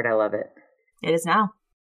that a word? I love it. It is now.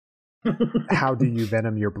 How do you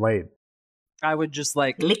venom your blade? I would just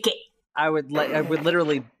like lick it. I would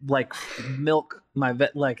literally like milk my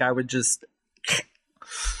I would just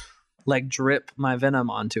like drip my venom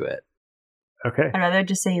onto it. Okay. I'd rather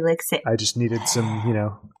just say licks it. I just needed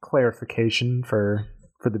some, clarification for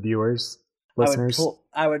the viewers, listeners.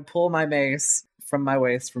 I would pull my mace from my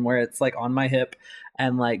waist, from where it's like on my hip,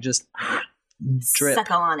 and like just drip.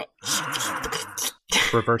 Suckle on it.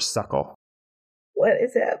 Reverse suckle. What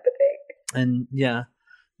is happening? And yeah,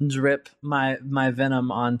 drip my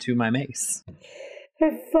venom onto my mace.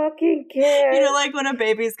 I fucking can't. You know, like when a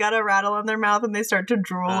baby's got a rattle in their mouth and they start to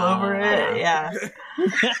drool over it. Yeah.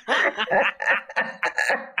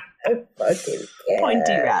 I fucking can't.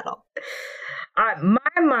 Pointy rattle.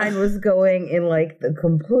 My mind was going in like the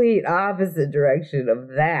complete opposite direction of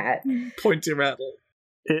that. Pointy rattle.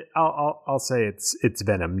 I'll say it's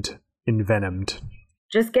venomed. Envenomed.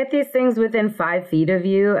 Just get these things within 5 feet of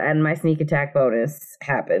you, and my sneak attack bonus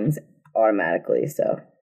happens automatically. So,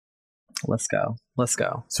 let's go.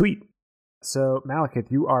 Sweet. So,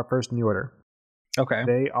 Malekith, you are first in the order. Okay.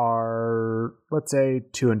 They are, let's say,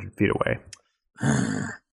 200 feet away.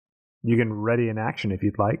 You can ready an action if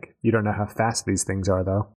you'd like. You don't know how fast these things are,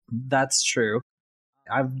 though. That's true.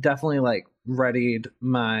 I've definitely like readied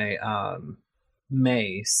my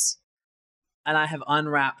mace. And I have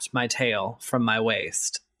unwrapped my tail from my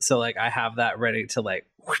waist. So, like, I have that ready to, like,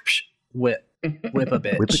 whip a bitch.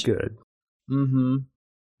 Whip it good. Mm-hmm.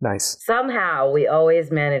 Nice. Somehow, we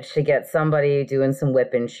always manage to get somebody doing some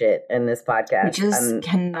whipping shit in this podcast. We just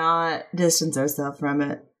cannot distance ourselves from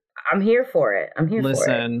it. I'm here for it.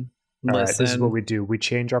 Listen. All right, this is what we do. We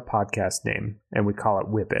change our podcast name, and we call it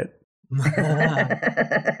Whip It.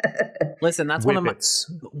 Listen, that's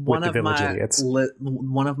Whippets, one of my idiots.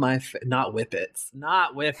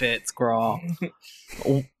 Not whippets, girl.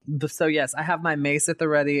 So yes, I have my mace at the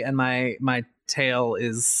ready, and my tail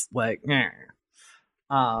is like.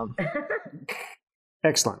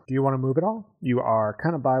 Excellent. Do you want to move at all? You are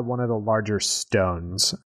kind of by one of the larger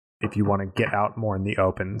stones. if you want to get out more in the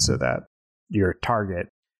open so that your target.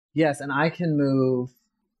 Yes, and I can move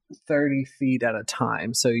 30 feet at a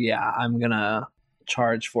time. So yeah, I'm going to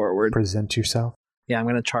charge forward. Present yourself. Yeah, I'm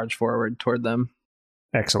going to charge forward toward them.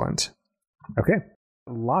 Excellent. Okay.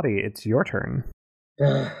 Lottie, it's your turn.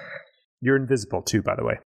 You're invisible too, by the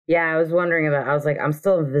way. Yeah, I was wondering about, I was like, I'm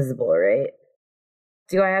still invisible, right?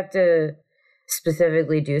 Do I have to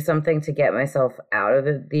specifically do something to get myself out of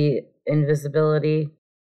the invisibility?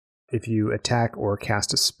 If you attack or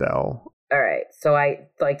cast a spell. All right, so I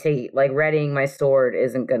readying my sword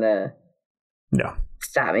isn't gonna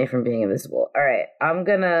stop me from being invisible. All right, I'm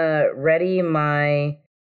gonna ready my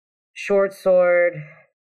short sword,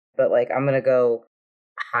 but I'm gonna go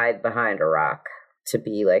hide behind a rock to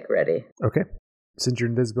be ready. Okay. Since you're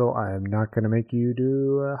invisible, I'm not going to make you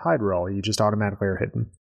do a hide roll. You just automatically are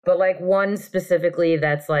hidden. But one specifically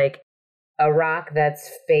that's a rock that's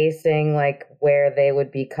facing where they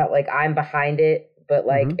would be cut. I'm behind it, but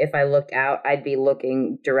if I looked out, I'd be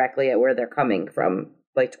looking directly at where they're coming from,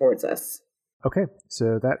 towards us. Okay,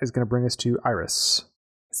 so that is going to bring us to Iris.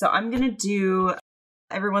 So I'm going to do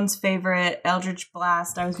everyone's favorite Eldritch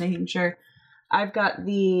Blast. I was making sure. I've got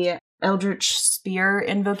the Eldritch Spear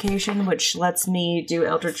invocation, which lets me do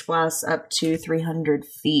Eldritch Blast up to 300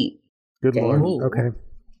 feet. Good lord. Ooh. Okay.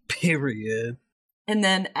 Period. And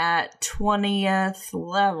then at 20th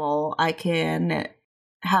level, I can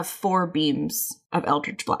have 4 beams of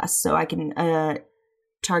Eldritch Blast. So I can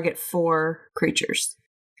target 4 creatures.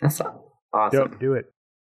 That's awesome. Yep, do it.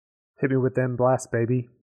 Hit me with them blasts, baby.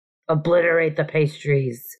 Obliterate the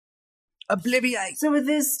pastries. Obliviate. So with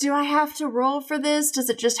this, do I have to roll for this? Does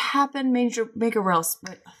it just happen? Make a roll.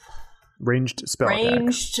 Ranged spell attack.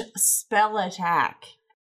 Ranged spell attack.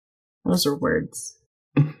 Those are words.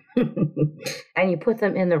 And you put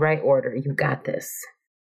them in the right order. You got this.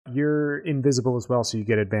 You're invisible as well, so you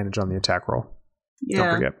get advantage on the attack roll. Yeah.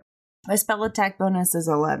 Don't forget. My spell attack bonus is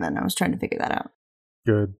 11. I was trying to figure that out.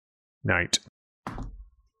 Good night.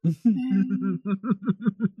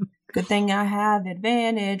 Good thing I have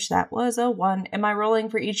advantage. That was a 1. Am I rolling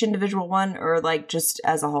for each individual one or just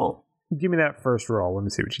as a whole? Give me that first roll. Let me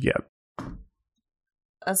see what you get.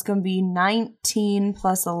 That's going to be 19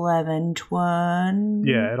 plus 11, 20.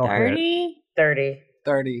 Yeah, it'll 30? 30.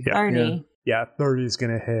 30. Yeah. 30. Yeah, 30 is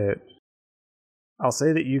going to hit. I'll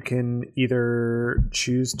say that you can either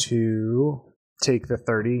choose to take the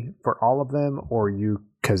 30 for all of them, or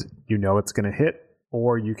because you know it's going to hit,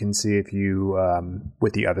 or you can see if you,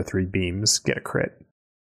 with the other 3 beams, get a crit.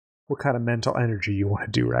 What kind of mental energy you want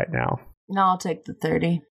to do right now? No, I'll take the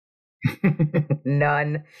 30.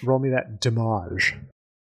 None. Roll me that damage.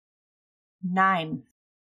 9.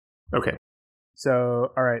 Okay.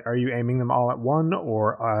 So, all right, are you aiming them all at 1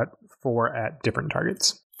 or at 4 at different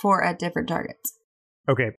targets? 4 at different targets.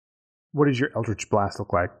 Okay. What does your Eldritch Blast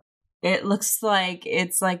look like? It looks like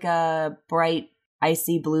it's a bright,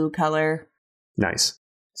 icy blue color. Nice.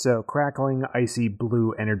 So crackling, icy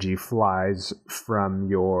blue energy flies from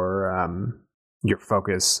your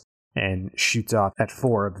focus and shoots off at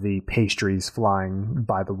 4 of the pastries flying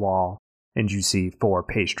by the wall, and you see 4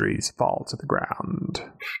 pastries fall to the ground.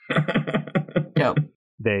 Dope.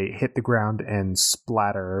 They hit the ground and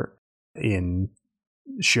splatter in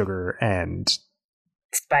sugar and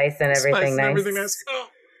spice and everything nice. Everything nice. Oh,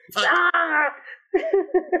 Ah!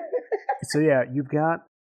 so yeah, you've got,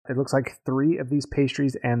 it looks like 3 of these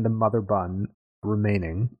pastries and the mother bun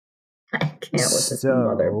remaining. I can't with this So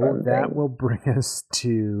mother bun that thing. will bring us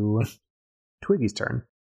to Twiggy's turn.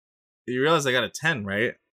 You realize I got a 10,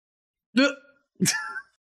 right?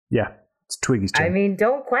 Yeah, it's Twiggy's turn. I mean,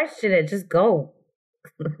 don't question it. Just go.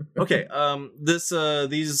 Okay,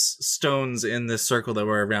 these stones in this circle that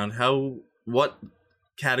we're around, what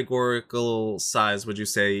categorical size would you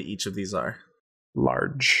say each of these are?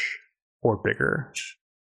 Large or bigger.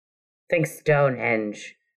 Think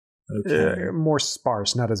Stonehenge. Okay. More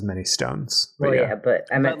sparse, not as many stones. Well, yeah, but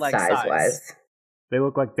I meant like size-wise. They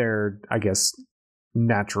look like they're, I guess,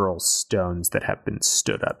 natural stones that have been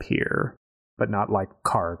stood up here, but not like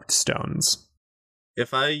carved stones.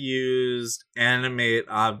 If I used animate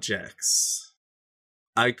objects,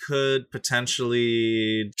 I could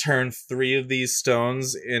potentially turn 3 of these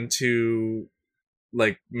stones into,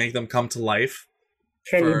 make them come to life.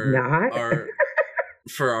 Can you not?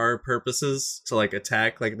 For our purposes, to,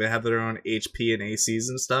 attack. They have their own HP and ACs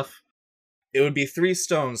and stuff. It would be 3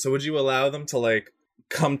 stones, so would you allow them to,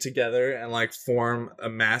 come together and, form a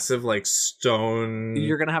massive, stone...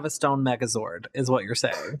 You're going to have a stone Megazord, is what you're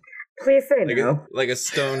saying. Please say no. Like a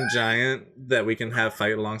stone giant that we can have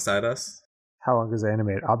fight alongside us? How long does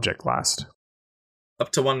animate object last?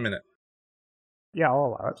 Up to 1 minute. Yeah,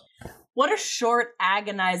 I'll allow it. What a short,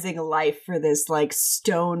 agonizing life for this, like,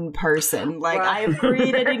 stone person. Like, I have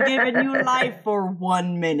created and given you life for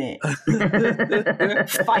 1 minute.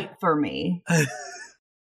 Fight for me.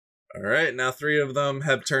 All right, now 3 of them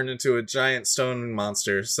have turned into a giant stone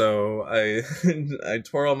monster. So I I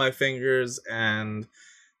twirl my fingers, and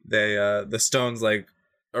they the stones like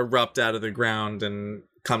erupt out of the ground and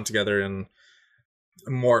come together and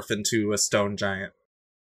morph into a stone giant.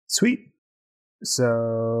 Sweet.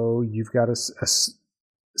 So you've got a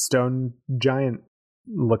stone giant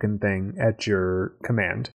looking thing at your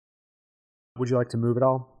command. Would you like to move at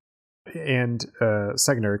all? And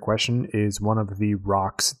secondary question, is one of the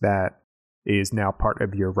rocks that is now part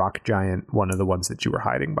of your rock giant one of the ones that you were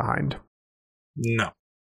hiding behind? No.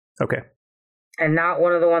 Okay. And not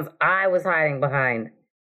one of the ones I was hiding behind.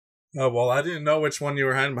 Oh, well, I didn't know which one you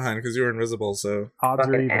were hiding behind because you were invisible, so... Odds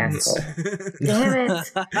or Fucking evens? asshole. Damn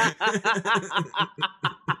it.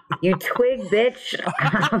 You twig, bitch.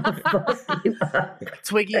 I'll fuck you up.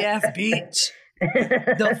 Twiggy ass bitch.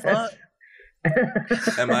 The fuck?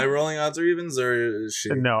 Am I rolling odds or evens, or is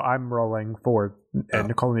she? No, I'm rolling forward, and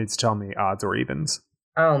Nicole needs to tell me odds or evens.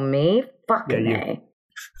 Oh, me? Fucking Yeah, A.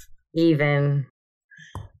 Even.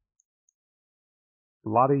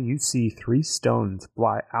 Lottie, you see 3 stones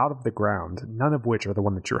fly out of the ground, none of which are the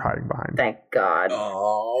one that you're hiding behind. Thank God.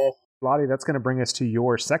 Oh. Lottie, that's going to bring us to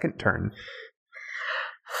your second turn.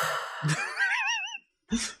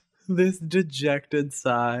 This dejected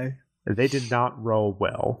sigh. They did not roll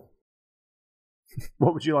well.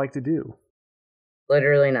 What would you like to do?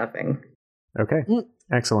 Literally nothing. Okay.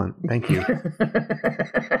 Excellent. Thank you.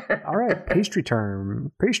 All right. Pastry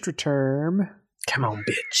term. Pastry term. Come on,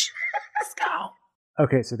 bitch. Let's go.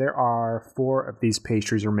 Okay, so there are 4 of these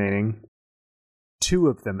pastries remaining. 2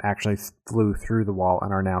 of them actually flew through the wall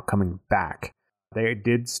and are now coming back. They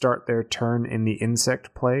did start their turn in the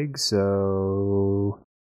insect plague, so...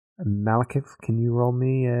 Malekith, can you roll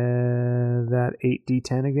me that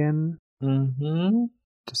 8d10 again? Mm-hmm.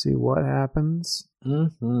 To see what happens?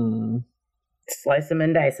 Mm-hmm. Slice them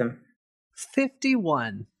and dice them.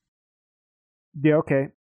 51. Yeah, okay.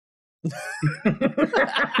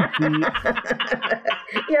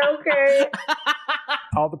 Yeah, okay.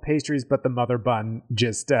 All the pastries but the mother bun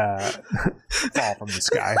just fall from the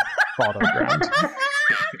sky, fall to the ground.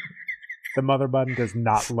 The mother bun does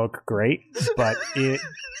not look great, but it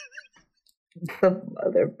The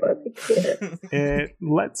mother bun kid. it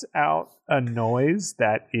lets out a noise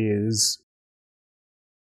that is,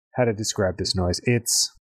 how to describe this noise?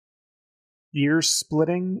 It's ear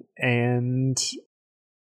splitting, and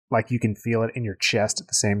like you can feel it in your chest at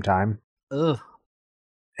the same time. Ugh.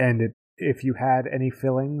 And if you had any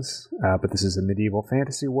fillings, but this is a medieval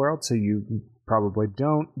fantasy world, so you probably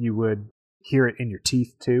don't, you would hear it in your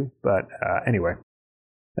teeth too. But anyway,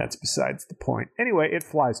 that's besides the point. Anyway, it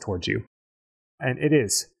flies towards you. And it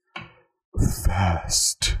is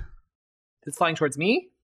fast. It's flying towards me?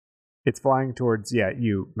 It's flying towards,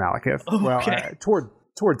 you, Malekith. Okay. Well,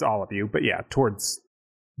 towards all of you, but yeah, towards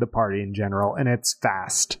the party in general. And it's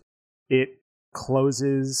fast. It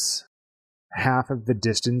closes half of the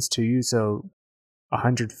distance to you, so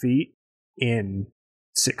 100 feet in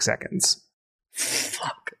 6 seconds.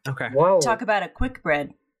 Fuck. Okay. Whoa. Talk about a quick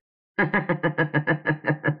bread.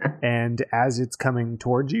 And as it's coming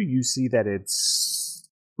towards you, you see that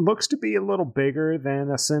looks to be a little bigger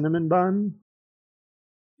than a cinnamon bun.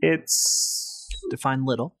 It's Define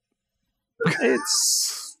little.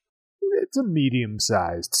 it's a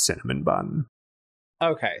medium-sized cinnamon bun.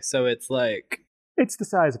 Okay, so it's like It's the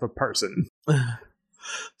size of a person.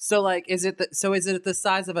 so like is it the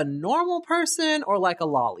size of a normal person or like a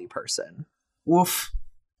lolly person? Woof.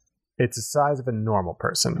 It's the size of a normal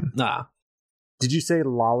person. Nah. Did you say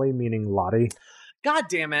lolly meaning Lottie? God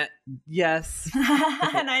damn it. Yes.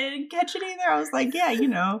 And I didn't catch it either. I was like, yeah,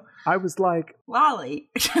 I was like, lolly.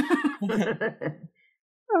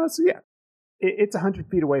 so yeah. It's 100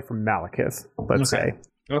 feet away from Malekith, let's say.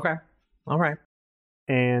 Okay. All right.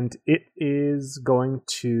 And it is going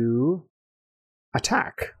to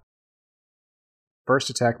attack. First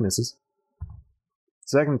attack misses.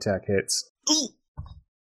 Second attack hits.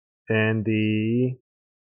 And the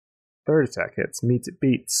third attack hits. Meets it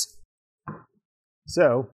beats.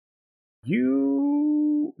 So,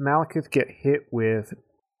 you, Malekith, get hit with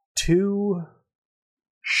 2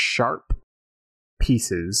 sharp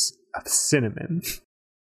pieces of cinnamon.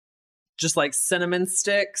 Just like cinnamon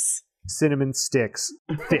sticks. Cinnamon sticks,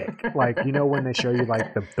 thick. Like, when they show you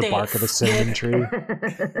like the bark of a cinnamon tree?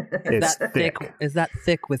 It's thick. Is that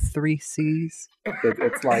thick with 3 C's?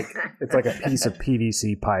 It's like a piece of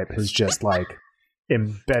PVC pipe is just like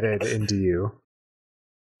embedded into you.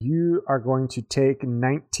 You are going to take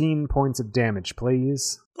 19 points of damage,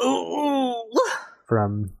 please. Oh.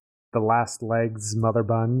 From the last leg's mother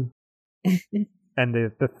bun. And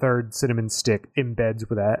the third cinnamon stick embeds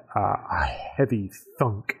with a heavy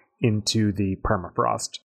thunk into the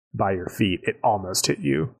permafrost by your feet. It almost hit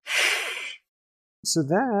you. So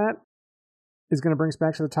that is going to bring us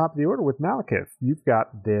back to the top of the order with Malekith. You've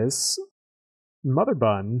got this mother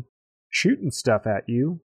bun shooting stuff at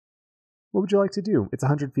you. What would you like to do? It's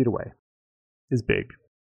 100 feet away. It's big.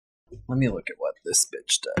 Let me look at what this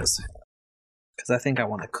bitch does. Because I think I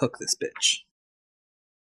want to cook this bitch.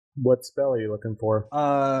 What spell are you looking for?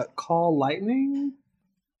 Call lightning?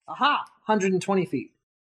 Aha! 120 feet.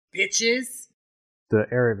 Bitches! The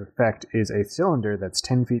area of effect is a cylinder that's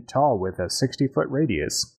 10 feet tall with a 60-foot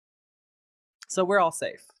radius. So we're all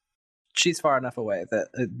safe. She's far enough away that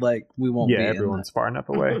we won't be. Yeah, everyone's far enough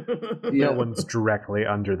away. No one's directly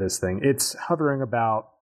under this thing. It's hovering about,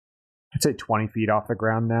 I'd say, 20 feet off the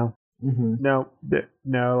ground now. Mm-hmm.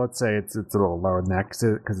 No, let's say it's a little lower than that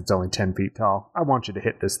because it's only 10 feet tall. I want you to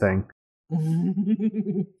hit this thing.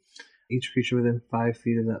 Each creature within 5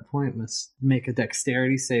 feet of that point must make a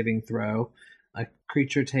dexterity saving throw. A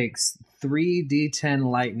creature takes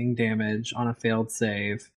 3d10 lightning damage on a failed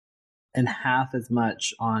save and half as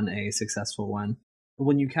much on a successful one.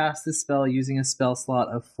 When you cast this spell using a spell slot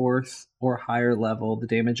of 4th or higher level, the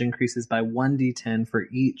damage increases by 1d10 for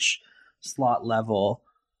each slot level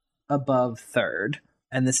above 3rd.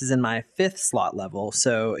 And this is in my 5th slot level,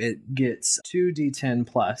 so it gets 2d10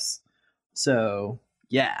 plus. So,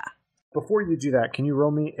 yeah. Before you do that, can you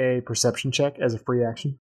roll me a perception check as a free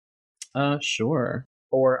action? Sure.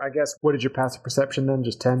 Or I guess, what is your passive perception then?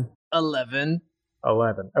 Just 10? 11.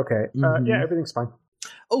 11. Okay. Mhm. Yeah, everything's fine.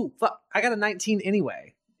 Oh, fuck. I got a 19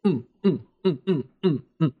 anyway.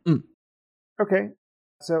 Okay.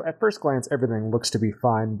 So at first glance, everything looks to be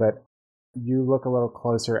fine, but you look a little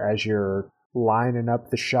closer as you're lining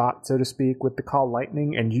up the shot, so to speak, with the call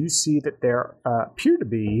lightning, and you see that there appear to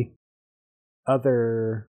be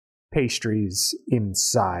other pastries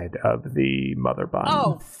inside of the mother bun.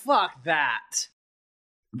 Oh, fuck that.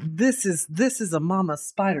 This is a mama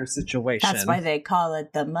spider situation. That's why they call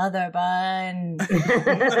it the mother bun.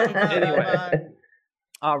 Anyway.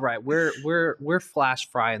 All right, we're flash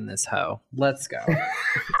frying this hoe. Let's go.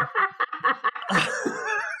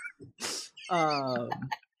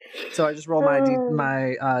 So I just roll my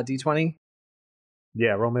d20.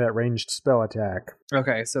 Yeah, roll me that ranged spell attack.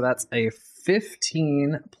 Okay, so that's a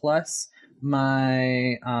 15 plus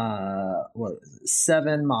my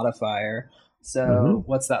 7 modifier. So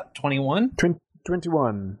what's that? 21?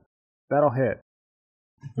 21. That'll hit.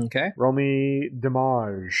 Okay. Roll me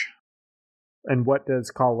damage. And what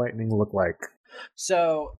does call lightning look like?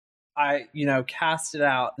 So I, cast it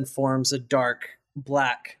out and forms a dark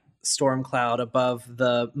black storm cloud above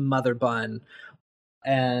the mother bun,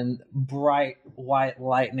 and bright white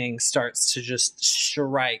lightning starts to just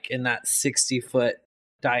strike in that 60-foot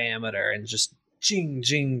diameter and just jing,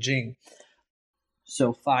 jing, jing.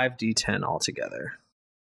 So 5d10 altogether.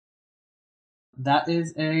 That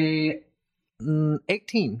is a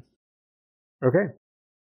 18. Okay.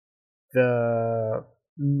 The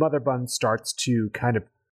mother bun starts to kind of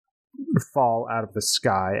fall out of the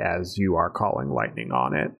sky as you are calling lightning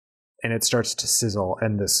on it. And it starts to sizzle,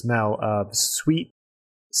 and the smell of sweet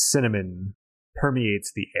cinnamon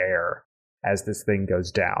permeates the air as this thing goes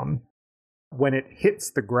down. When it hits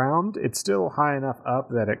the ground, it's still high enough up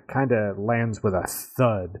that it kind of lands with a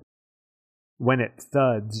thud. When it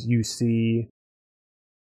thuds, you see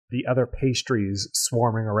the other pastries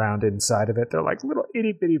swarming around inside of it. They're like little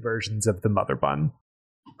itty-bitty versions of the mother bun.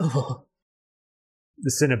 Oh. The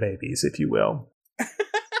Cinnababies, if you will.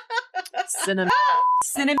 Cinnamon.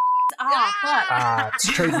 Fuck. It's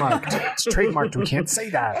trademarked. It's trademarked. We can't say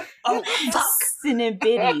that. Oh, fuck.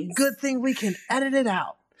 Cinnabitties. Good thing we can edit it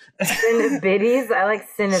out. Cinnabitties? I like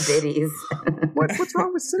cinnabitties. What's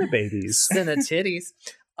wrong with Cinnababies? Cinnatitties.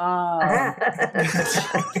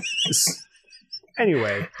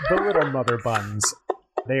 Anyway, the little mother buns,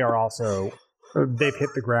 they are also, they've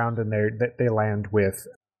hit the ground and they land with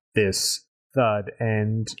this thud.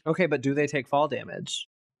 And Okay, but do they take fall damage?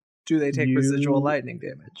 Do they take residual lightning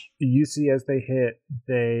damage? You see as they hit,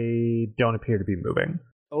 they don't appear to be moving.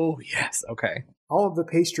 Oh, yes. Okay. All of the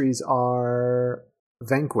pastries are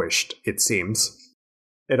vanquished, it seems.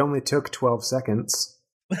 It only took 12 seconds.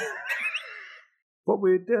 What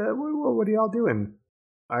are y'all doing?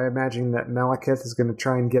 I imagine that Malekith is going to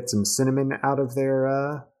try and get some cinnamon out of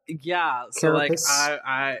their Yeah, so carapace.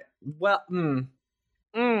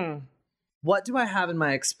 What do I have in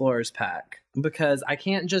my explorer's pack? Because I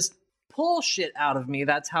can't just pull shit out of me,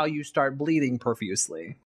 that's how you start bleeding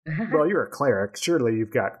profusely. Well, you're a cleric. Surely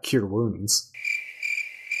you've got cure wounds.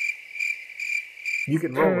 You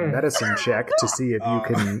can roll a medicine check to see if you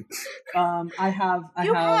can. I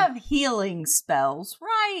have healing spells,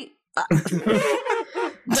 right?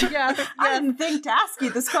 Yes. I didn't think to ask you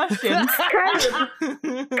this question.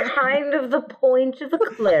 Kind of the point of a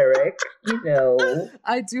cleric, you know.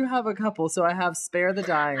 I do have a couple. So I have Spare the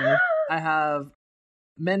Dying. I have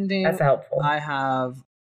Mending. That's helpful. I have...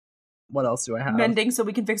 What else do I have? Mending, so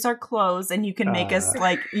we can fix our clothes, and you can make us,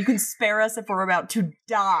 you can spare us if we're about to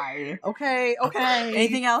die. Okay.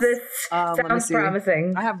 Anything else? This Let me sounds see.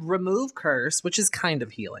 promising. I have Remove Curse, which is kind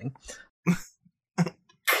of healing.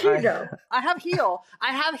 You know. I have Heal.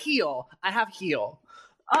 I have Heal.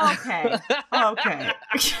 Okay.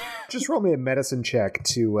 Just roll me a medicine check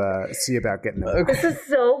to see about getting it. This is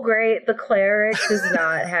so great. The cleric does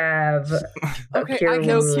not have cure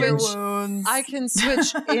wounds. I can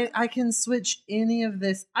switch. I can switch any of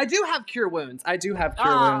this. I do have Cure Wounds. Wounds.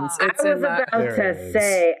 It's I was about to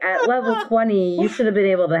say, at level 20, you should have been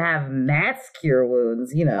able to have mass Cure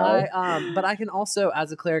Wounds, you know. But I can also,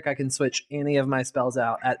 as a cleric, I can switch any of my spells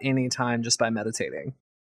out at any time just by meditating.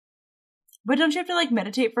 But don't you have to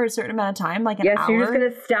meditate for a certain amount of time, like an hour? Yes, you're just gonna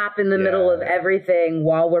stop in the middle of everything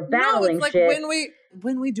while we're battling it's like shit.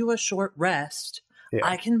 when we do a short rest,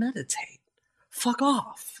 I can meditate. Fuck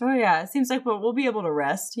off. Oh yeah, it seems like we'll be able to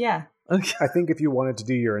rest. Yeah. Okay. I think if you wanted to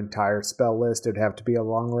do your entire spell list, it'd have to be a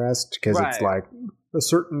long rest because it's like a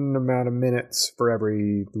certain amount of minutes for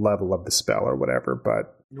every level of the spell or whatever.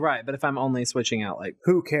 But but if I'm only switching out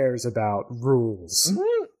who cares about rules?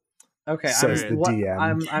 Mm-hmm. Okay, says the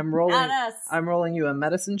DM. I'm rolling. Not us. I'm rolling you a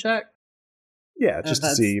medicine check. Yeah, just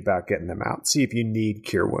to see about getting them out. See if you need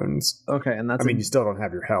cure wounds. Okay, and that's. I mean, you still don't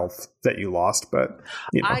have your health that you lost, but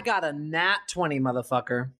you know. I got a nat 20,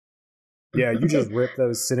 motherfucker. Yeah, you just rip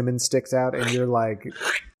those cinnamon sticks out, and you're like,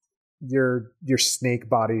 your snake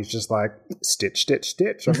body's just like stitch, stitch,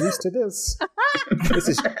 stitch. I'm used to this. This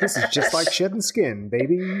is just like shedding skin,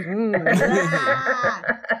 baby.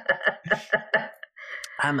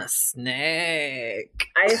 I'm a snake.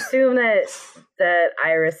 I assume that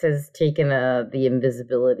Iris has taken the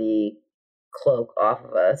invisibility cloak off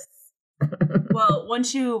of us. Well,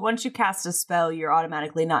 once you cast a spell, you're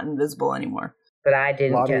automatically not invisible anymore. But I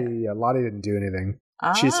didn't. Lottie didn't do anything.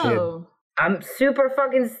 Oh. She's hid. I'm super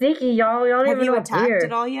fucking sneaky, y'all. Y'all Have even you know attacked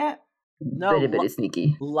at all yet? No, Bitty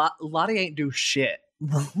sneaky. Lottie ain't do shit.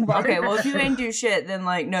 Okay, well, if you ain't do shit, then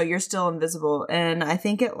no, you're still invisible, and I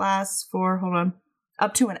think it lasts for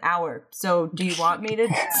up to an hour. So, do you want me to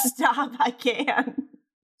stop? I can.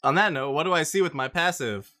 On that note, what do I see with my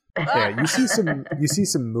passive? Yeah, you see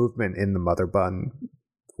some movement in the mother bun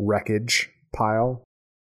wreckage pile.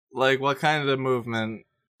 Like what kind of movement?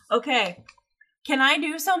 Okay. Can I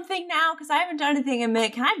do something now? Because I haven't done anything in a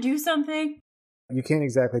minute. Can I do something? You can't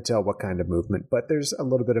exactly tell what kind of movement, but there's a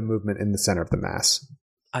little bit of movement in the center of the mass.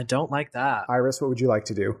 I don't like that. Iris, what would you like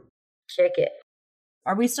to do? Kick it.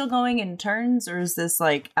 Are we still going in turns, or is this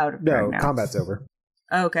out of turn now? No, combat's over.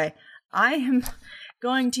 Okay. I am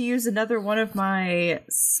going to use another one of my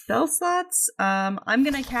spell slots. I'm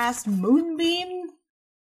going to cast Moonbeam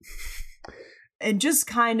and just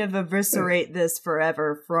kind of eviscerate this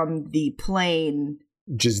forever from the plane.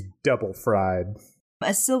 Just double fried.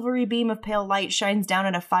 A silvery beam of pale light shines down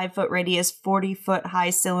in a 5-foot radius, 40-foot high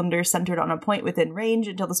cylinder centered on a point within range.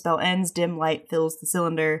 Until the spell ends, dim light fills the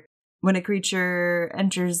cylinder. When a creature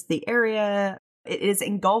enters the area, it is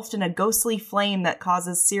engulfed in a ghostly flame that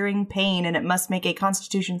causes searing pain, and it must make a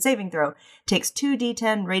Constitution saving throw. Takes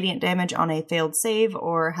 2d10 radiant damage on a failed save,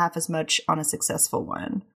 or half as much on a successful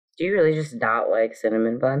one. Do you really just not like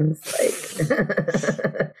cinnamon buns?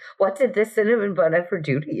 What did this cinnamon bun ever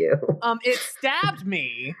do to you? It stabbed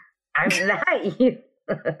me. I'm not you.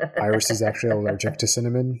 Iris is actually allergic to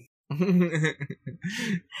cinnamon.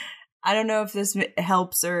 I don't know if this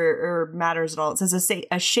helps or matters at all. It says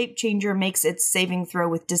a shape changer makes its saving throw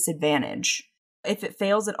with disadvantage. If it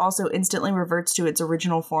fails, it also instantly reverts to its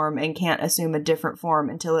original form and can't assume a different form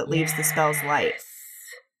until it leaves the spell's light.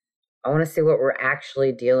 I want to see what we're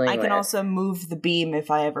actually dealing with. I can also move the beam if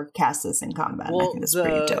I ever cast this in combat. Well, I think that's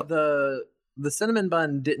pretty dope. The cinnamon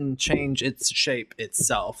bun didn't change its shape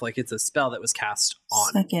itself. It's a spell that was cast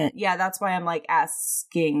on. Second. Yeah, that's why I'm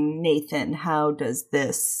asking Nathan, how does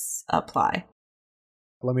this apply?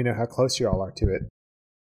 Let me know how close you all are to it.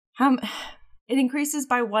 It increases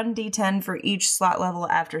by 1d10 for each slot level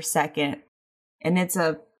after second. And it's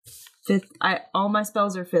a 5th. All my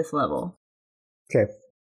spells are 5th level. Okay.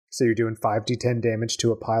 So you're doing 5d10 damage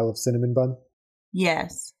to a pile of cinnamon bun?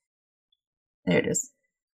 Yes. There it is.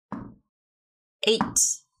 8,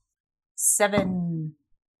 7,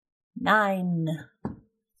 9,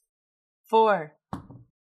 4,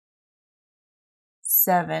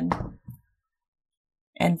 7,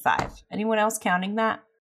 and 5. Anyone else counting that?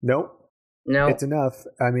 Nope. No. It's enough.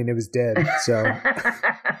 I mean, it was dead, so...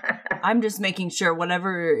 I'm just making sure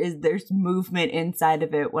whatever is there's movement inside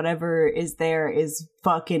of it, whatever is there is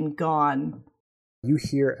fucking gone. You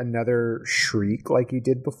hear another shriek like you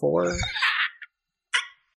did before,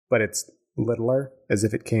 but it's littler, as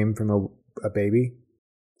if it came from a baby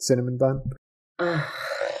cinnamon bun.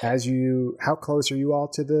 How close are you all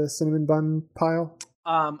to the cinnamon bun pile?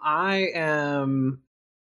 I am.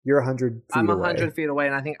 You're 100 feet I'm away. 100 feet away,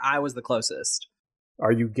 and I think I was the closest.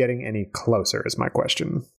 Are you getting any closer? Is my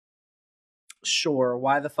question. Sure,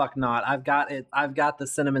 why the fuck not? I've got it. I've got the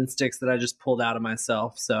cinnamon sticks that I just pulled out of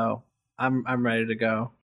myself, so I'm ready to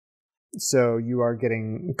go. So you are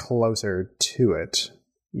getting closer to it.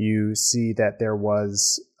 You see that there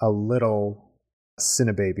was a little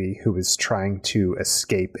Cinnababy who was trying to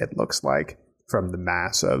escape, it looks like, from the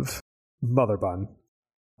mass of Mother Bun.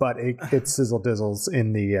 But it sizzle dizzles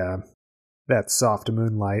in the that soft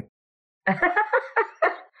moonlight.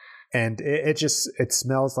 And it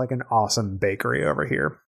smells like an awesome bakery over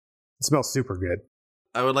here. It smells super good.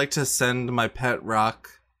 I would like to send my pet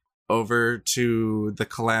rock over to the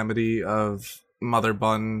calamity of Mother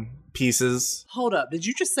Bun pieces. Hold up, did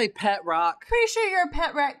you just say pet rock? Pretty sure your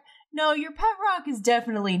pet rock. No, your pet rock is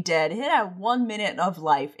definitely dead. It had 1 minute of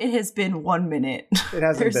life. It has been 1 minute. It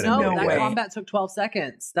hasn't been a No, minute that yet. combat took 12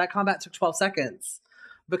 seconds.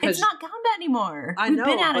 Because It's not combat anymore. I We've know,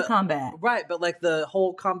 been out of but- combat. Right, but like the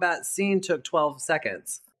whole combat scene took 12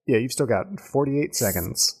 seconds. Yeah, you've still got 48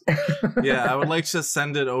 seconds. Yeah, I would like to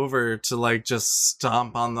send it over to like just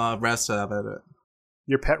stomp on the rest of it.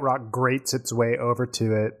 Your pet rock grates its way over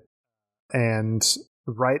to it, and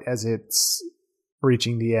right as it's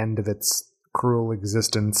reaching the end of its cruel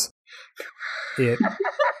existence, it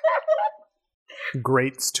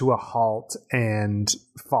grates to a halt and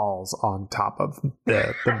falls on top of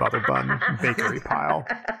the Mother Bun bakery pile.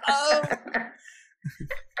 Oh.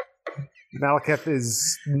 Malekith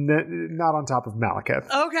is not on top of Malekith.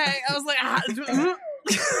 Okay, I was like,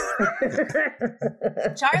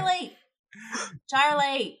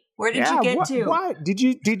 Charlie, where did you get to? What did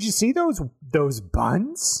you see those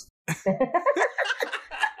buns?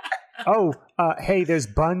 Oh, hey, there's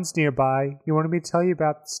buns nearby. You wanted me to tell you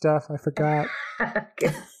about stuff I forgot?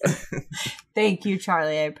 Thank you,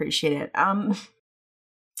 Charlie. I appreciate it.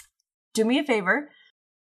 Do me a favor.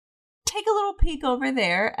 Take a little peek over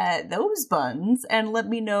there at those buns and let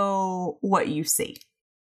me know what you see.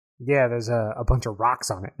 Yeah, there's a bunch of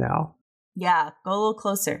rocks on it now. Yeah, go a little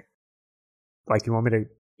closer. Like, you want me to...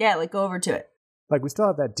 Yeah, like go over to it. Like, we still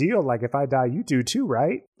have that deal, like, if I die, you do too,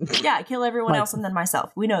 right? Yeah, kill everyone Like- else and then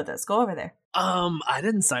myself. We know this. Go over there. I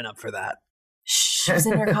didn't sign up for that. Shh, it was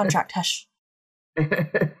in your contract. Hush.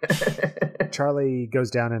 Charlie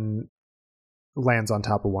goes down and lands on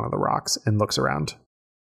top of one of the rocks and looks around.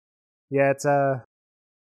 Yeah, it's a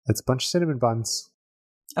bunch of cinnamon buns.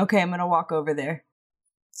 Okay, I'm gonna walk over there.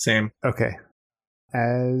 Same. Okay.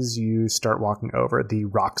 As you start walking over, the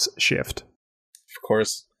rocks shift. Of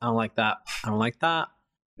course. I don't like that.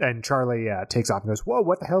 And Charlie takes off and goes, "Whoa,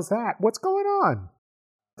 what the hell's that? What's going on?"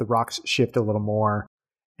 The rocks shift a little more,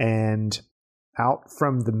 and out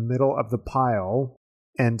from the middle of the pile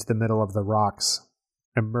and the middle of the rocks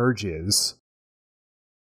emerges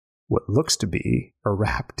what looks to be a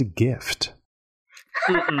wrapped gift.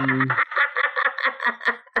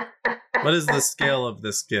 What is the scale of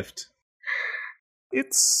this gift?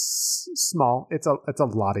 It's small. It's a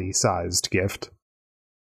Lottie-sized gift.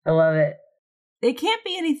 I love it. It can't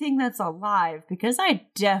be anything that's alive because I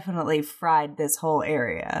definitely fried this whole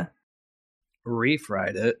area.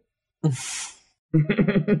 Refried it.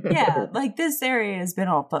 Yeah, like this area has been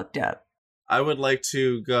all fucked up. I would like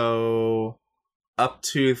to go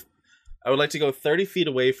 30 feet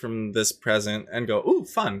away from this present and go, ooh,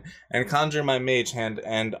 fun, and conjure my mage hand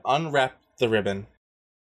and unwrap the ribbon.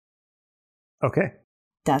 Okay.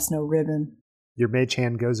 That's no ribbon. Your mage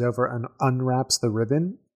hand goes over and unwraps the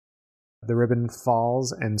ribbon. The ribbon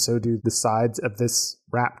falls, and so do the sides of this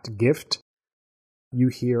wrapped gift. You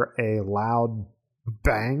hear a loud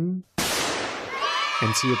bang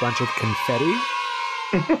and see a bunch of confetti.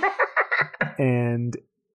 And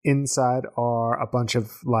inside are a bunch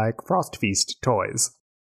of, like, Frost Feast toys.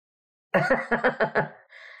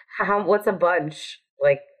 What's a bunch?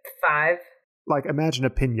 Like 5? Like, imagine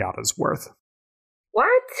a piñata's worth.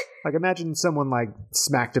 What? Like, imagine someone, like,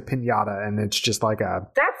 smacked a piñata and it's just like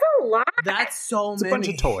That's a lot. That's so it's many. a bunch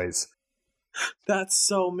of toys. That's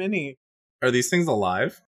so many. Are these things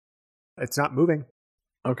alive? It's not moving.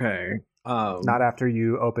 Okay. Not after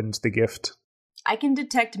you opened the gift. I can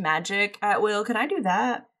detect magic at will. Can I do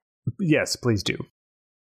that? Yes, please do.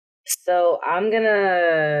 So I'm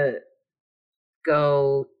gonna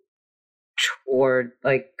go towards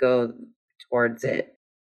it.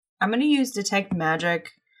 I'm going to use detect magic.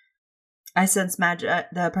 I sense magic,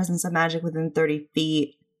 the presence of magic within 30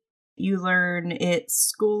 feet. You learn it's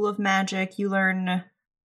School of Magic.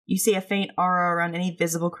 You see a faint aura around any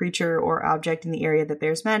visible creature or object in the area that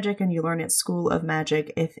bears magic, and you learn it's School of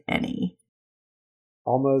Magic, if any.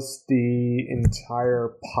 Almost the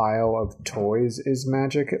entire pile of toys is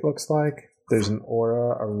magic, it looks like. There's an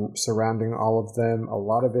aura surrounding all of them. A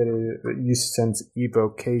lot of it is, you sense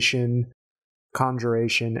evocation,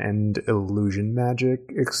 conjuration, and illusion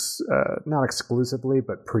magic. Not exclusively,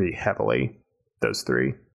 but pretty heavily. Those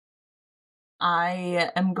three.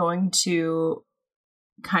 I am going to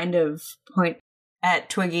kind of point at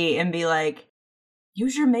Twiggy and be like,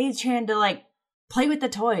 use your mage hand to, like, play with the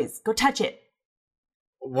toys. Go touch it.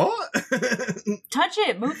 What? Touch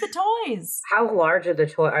it. Move the toys. How large are the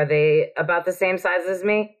toys? Are they about the same size as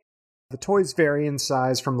me? The toys vary in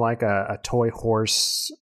size from like a toy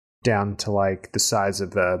horse down to like the size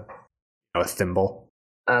of a thimble.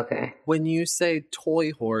 Okay. When you say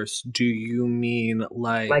toy horse, do you mean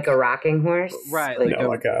like a rocking horse? Right. Like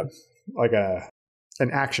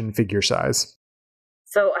an action figure size.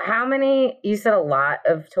 So how many? You said a lot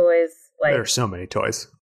of toys. Like There are so many toys.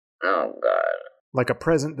 Oh god. Like a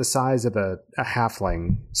present the size of a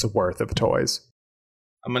halfling's worth of toys.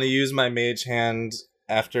 I'm going to use my mage hand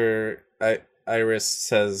after Iris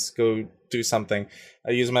says go do something.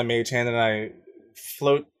 I use my mage hand and I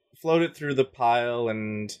float it through the pile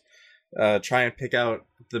and try and pick out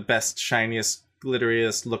the best, shiniest,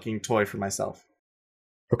 glitteriest looking toy for myself.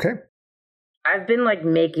 Okay. I've been like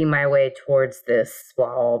making my way towards this while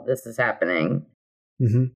all this is happening.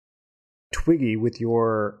 Mm-hmm. Twiggy, with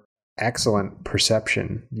your excellent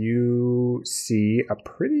perception, you see a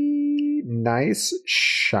pretty nice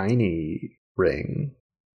shiny ring.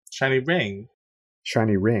 Shiny ring?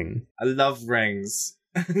 Shiny ring. I love rings.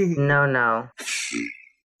 No.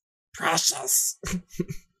 Precious.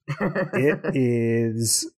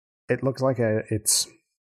 It looks like it's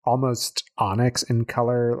almost onyx in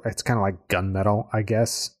color. It's kind of like gunmetal, I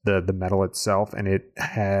guess, the metal itself, and it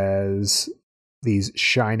has these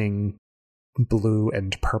shining blue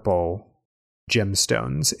and purple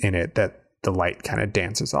gemstones in it that the light kind of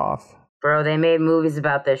dances off. Bro, they made movies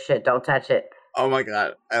about this shit. Don't touch it. Oh my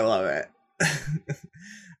god, I love it.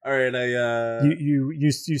 All right,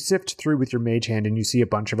 You sift through with your mage hand and you see a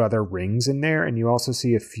bunch of other rings in there, and you also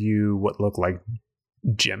see a few what look like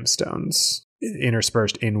gemstones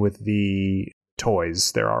interspersed in with the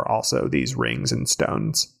toys. There are also these rings and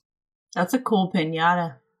stones. That's a cool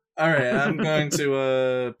pinata. All right, I'm going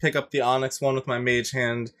to pick up the onyx one with my mage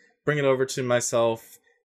hand, bring it over to myself,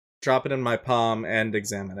 drop it in my palm, and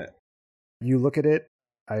examine it. You look at it.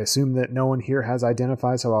 I assume that no one here has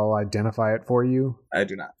identified, so I'll identify it for you. I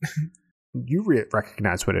do not. You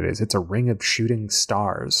recognize what it is. It's a ring of shooting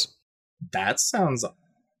stars. That sounds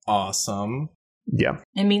awesome. Yeah.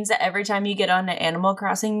 It means that every time you get on an Animal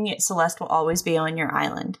Crossing, Celeste will always be on your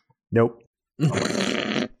island. Nope.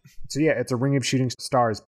 So yeah, it's a ring of shooting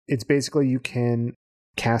stars. It's basically you can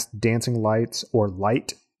cast Dancing Lights or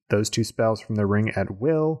Light, those two spells from the ring at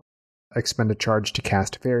will, expend a charge to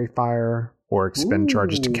cast Fairy Fire, or expend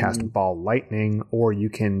charges to cast Ball Lightning, or you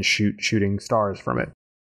can shoot shooting stars from it.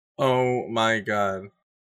 Oh my god.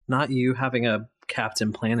 Not you having a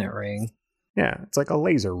Captain Planet ring. Yeah, it's like a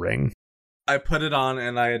laser ring. I put it on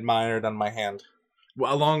and I admire it on my hand,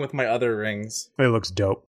 along with my other rings. It looks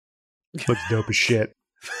dope. Looks dope as shit.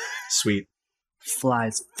 Sweet.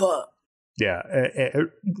 Flies fuck. Yeah,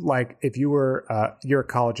 like if you're a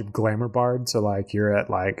College of Glamour bard, so like you're at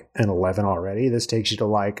like an 11 already, this takes you to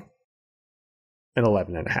like an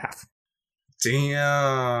 11 and a half.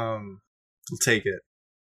 Damn. I'll take it.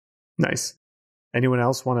 Nice. Anyone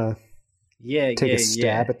else want to take a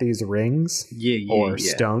stab at these rings? Or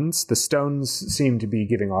stones? The stones seem to be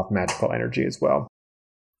giving off magical energy as well.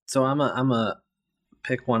 So I'm a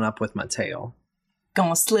pick one up with my tail.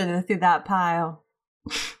 Gonna slither through that pile.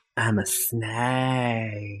 I'm a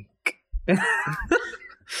snake.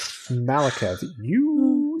 Malakath,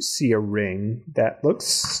 you see a ring that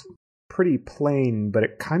looks pretty plain, but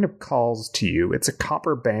it kind of calls to you. It's a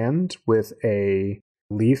copper band with a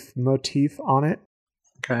leaf motif on it.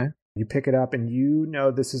 Okay. You pick it up and you know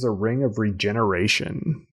this is a ring of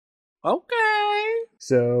regeneration. Okay.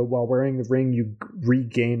 So while wearing the ring, you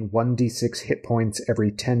regain 1d6 hit points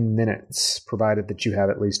every 10 minutes, provided that you have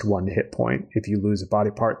at least 1 hit point. If you lose a body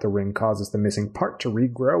part, the ring causes the missing part to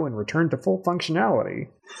regrow and return to full functionality.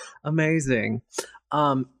 Amazing.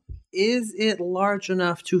 Is it large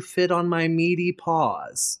enough to fit on my meaty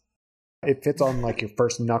paws? It fits on like your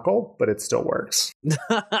first knuckle, but it still works.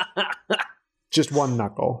 Just one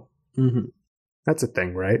knuckle. Mm-hmm. That's a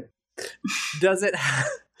thing, right? Does it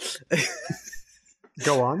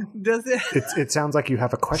Go on. Does it It sounds like you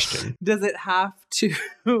have a question. Does it have to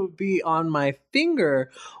be on my finger,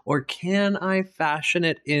 or can I fashion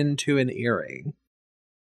it into an earring?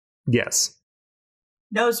 Yes.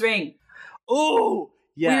 Nose ring. Oh,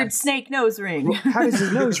 yes. Weird snake nose ring. How does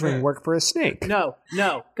his nose ring work for a snake? No.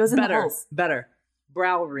 Goes in the better, holes. better.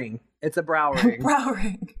 Brow ring. It's a brow ring. Brow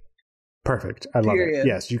ring. Perfect. I love Period. it.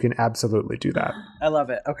 Yes, you can absolutely do that. I love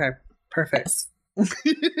it. Okay, perfect. Yes.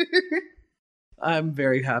 I'm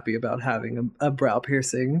very happy about having a brow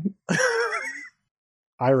piercing.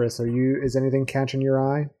 Iris, is anything catching your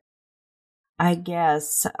eye? I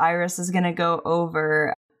guess Iris is gonna go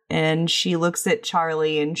over and she looks at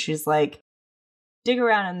Charlie and she's like, dig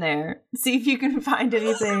around in there. See if you can find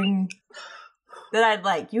anything that I'd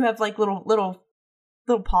like. You have like little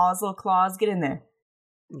paws, little claws. Get in there.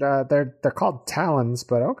 They're called talons,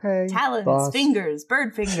 but okay. Talons, boss. fingers,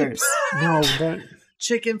 bird fingers. No, they're...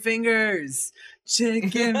 Chicken fingers.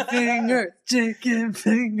 Chicken finger. Chicken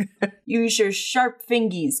finger. Use your sharp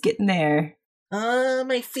fingies. Get in there.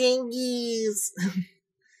 My fingies.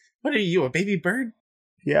 What are you, a baby bird?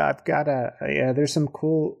 Yeah, I've got there's some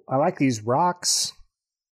cool... I like these rocks,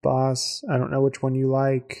 boss. I don't know which one you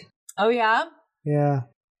like. Oh, yeah? Yeah.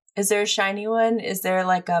 Is there a shiny one? Is there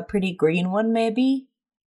like a pretty green one, maybe?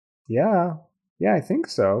 Yeah, I think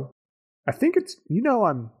so. I think it's...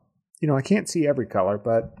 I can't see every color,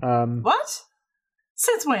 but... What?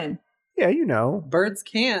 Since when? Yeah, you know. Birds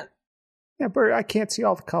can't. Yeah, but I can't see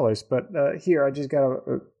all the colors, but here, I just got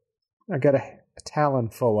a talon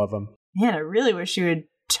full of them. Man, I really wish you had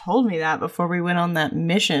told me that before we went on that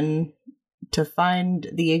mission to find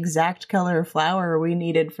the exact color of flower we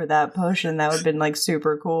needed for that potion. That would have been like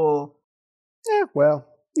super cool. Yeah, well,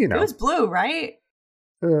 It was blue, right?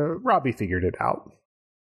 Robbie figured it out.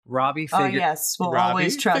 Robbie figured... Oh, yes. We'll Robbie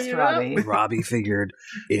always trust figured it out? Robbie. Robbie figured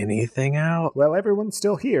anything out. Well, everyone's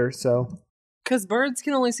still here, so... Because birds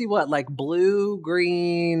can only see what? Like blue,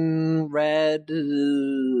 green, red.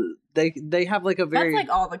 They have like a very... That's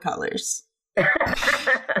like all the colors. Yeah,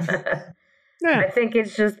 I think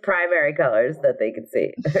it's just primary colors that they can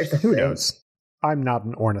see. or who something. knows? I'm not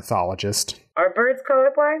an ornithologist. Are birds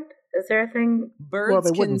colorblind? Is there a thing?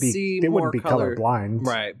 Birds can see they more wouldn't be color. colorblind.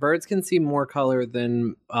 Right. Birds can see more color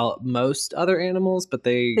than most other animals, but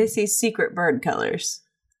they... They see secret bird colors.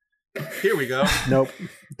 Here we go. Nope,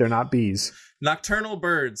 they're not bees. Nocturnal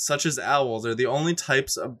birds, such as owls, are the only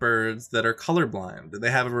types of birds that are colorblind.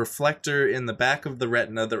 They have a reflector in the back of the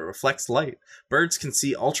retina that reflects light. Birds can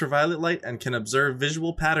see ultraviolet light and can observe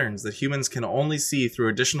visual patterns that humans can only see through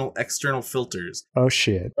additional external filters. Oh,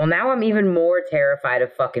 shit. Well, now I'm even more terrified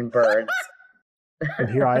of fucking birds.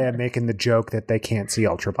 And here I am making the joke that they can't see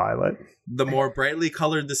ultraviolet. The more brightly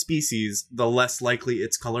colored the species, the less likely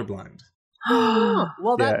it's colorblind.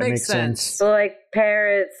 Well, that Yeah, it makes sense. So, like,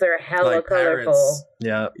 parrots are hella Like colorful. parrots.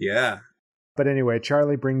 Yeah. Yeah. But anyway,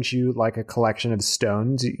 Charlie brings you like a collection of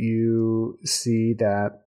stones. You see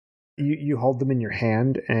that you hold them in your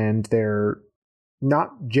hand, and they're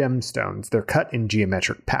not gemstones. They're cut in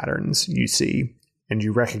geometric patterns, you see. And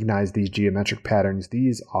you recognize these geometric patterns.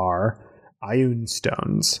 These are Ioun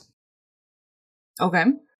stones. Okay.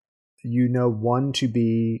 You know one to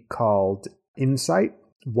be called insight,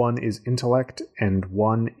 one is intellect, and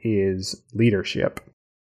one is leadership.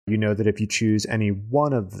 You know that if you choose any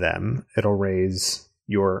one of them, it'll raise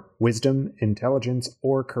your wisdom, intelligence,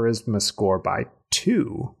 or charisma score by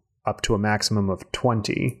 2, up to a maximum of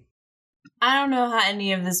 20. I don't know how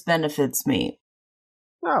any of this benefits me.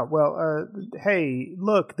 Oh, well, hey,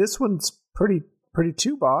 look, this one's pretty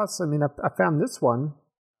too, boss. I mean, I found this one.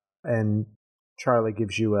 And Charlie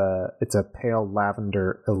gives you it's a pale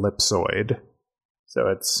lavender ellipsoid. So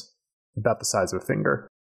it's about the size of a finger.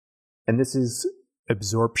 And this is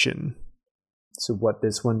absorption. So what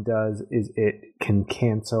this one does is it can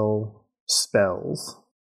cancel spells.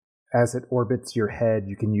 As it orbits your head,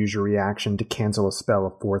 you can use your reaction to cancel a spell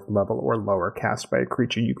of 4th level or lower cast by a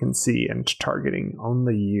creature you can see and targeting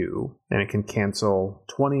only you. And it can cancel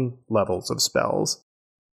 20 levels of spells.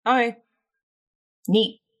 Okay.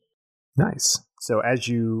 Neat. Nice. So as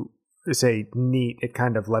you say neat, it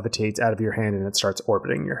kind of levitates out of your hand and it starts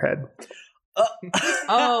orbiting your head.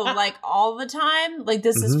 Oh, like all the time? Like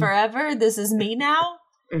this is forever? This is me now?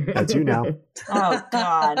 That's you now. Oh,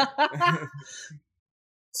 God.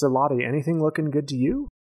 So, Lottie, anything looking good to you?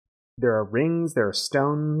 There are rings, there are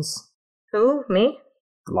stones. Who? Me?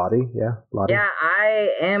 Lottie, yeah. Lottie. Yeah,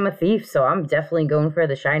 I am a thief, so I'm definitely going for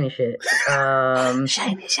the shiny shit.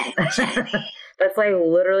 Shiny. That's like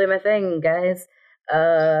literally my thing, guys.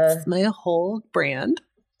 It's my whole brand.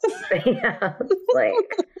 Yeah,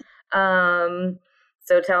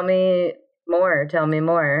 so tell me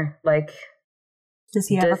more. Like, does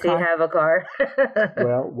he have a car?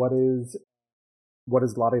 Well, what is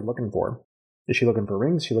Lottie looking for? Is she looking for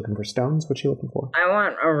rings? Is she looking for stones? What's she looking for? I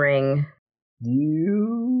want a ring.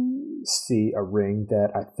 You see a ring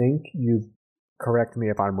that I think correct me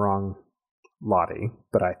if I'm wrong, Lottie,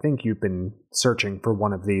 but I think you've been searching for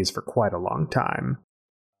one of these for quite a long time.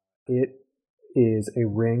 It is a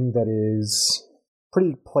ring that is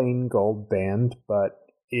pretty plain gold band, but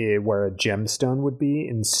where a gemstone would be,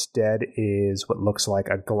 instead is what looks like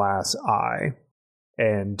a glass eye,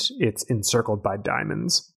 and it's encircled by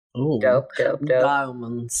diamonds. Ooh. Dope.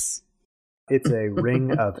 Diamonds. It's a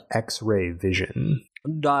ring of X-ray vision.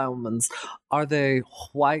 Diamonds. Are they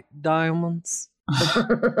white diamonds?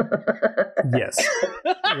 Yes.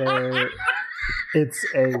 It's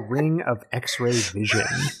a ring of X-ray vision.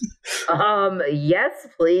 Yes,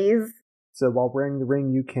 please. So while wearing the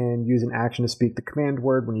ring, you can use an action to speak the command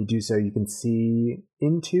word. When you do so, you can see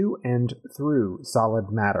into and through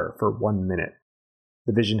solid matter for 1 minute.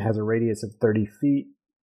 The vision has a radius of 30 feet.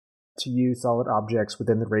 To you, solid objects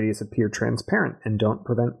within the radius appear transparent and don't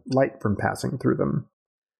prevent light from passing through them.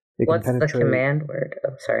 What's the command word?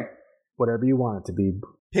 Oh, sorry. Whatever you want it to be.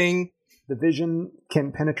 Ping. The vision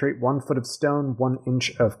can penetrate 1 foot of stone, 1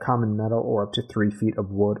 inch of common metal, or up to 3 feet of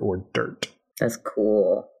wood or dirt. That's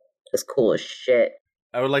cool. That's cool as shit.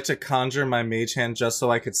 I would like to conjure my mage hand just so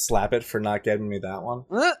I could slap it for not getting me that one.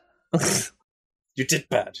 You did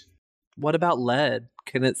bad. What about lead?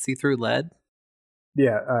 Can it see through lead?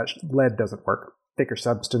 Yeah, lead doesn't work. Thicker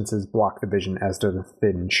substances block the vision, as does a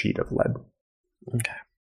thin sheet of lead. Okay.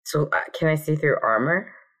 So, can I see through armor?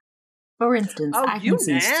 For instance, I can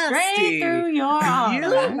see straight through your armor.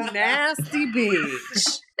 You nasty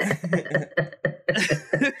bitch.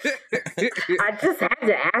 I just had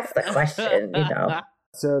to ask the question, you know.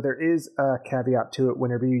 So there is a caveat to it.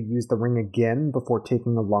 Whenever you use the ring again before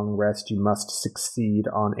taking a long rest, you must succeed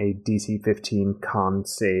on a DC 15 con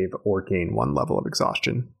save or gain 1 level of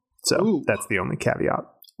exhaustion. So That's the only caveat.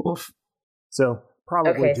 Oof. So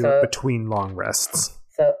probably do it between long rests.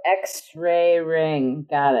 So X-ray ring.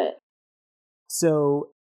 Got it. So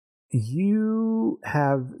you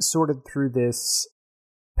have sorted through this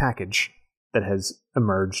package that has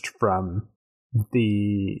emerged from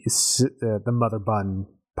the mother bun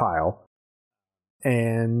pile,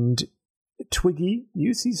 and Twiggy,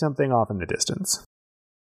 you see something off in the distance.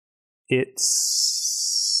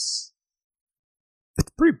 It's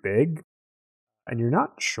pretty big, and you're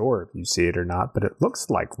not sure if you see it or not, but it looks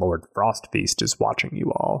like Lord Frostfeast is watching you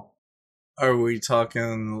all. Are we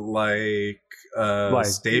talking like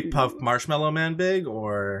Stay Puft Marshmallow Man big,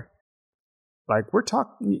 or like we're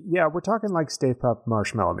talking like Stay Puft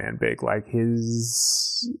Marshmallow Man big. Like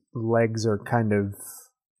his legs are kind of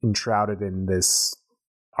enshrouded in this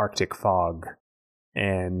Arctic fog,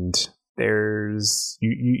 and there's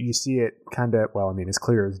you see it kind of, well, I mean, as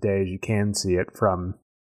clear as day as you can see it from,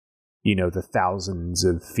 you know, the thousands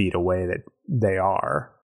of feet away that they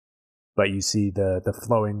are. But you see the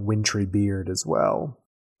flowing wintry beard as well.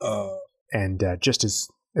 And just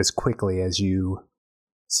as quickly as you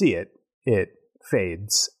see it, it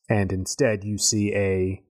fades. And instead you see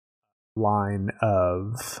a line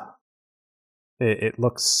of...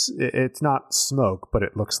 It's not smoke, but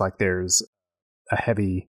it looks like there's a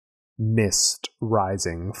heavy mist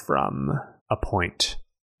rising from a point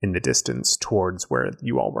in the distance towards where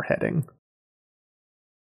you all were heading.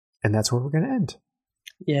 And that's where we're going to end.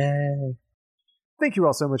 Yay. Thank you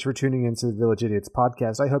all so much for tuning into the Village Idiots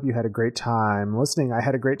podcast. I hope you had a great time listening. I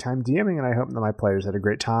had a great time DMing, and I hope that my players had a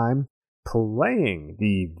great time playing.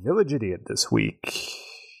 The Village Idiot this week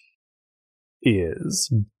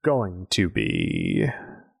is going to be...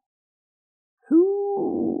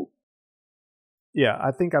 Who? Yeah,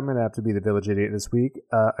 I think I'm going to have to be the Village Idiot this week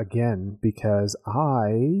again, because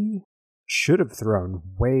I should have thrown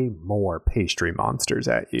way more pastry monsters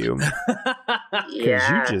at you.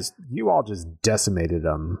 Because you all just decimated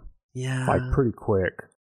them. Yeah. Like pretty quick.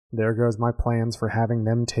 There goes my plans for having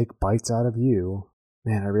them take bites out of you.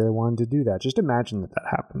 Man, I really wanted to do that. Just imagine that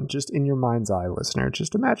happened. Just in your mind's eye, listener.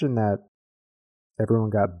 Just imagine that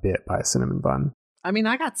everyone got bit by a cinnamon bun. I mean,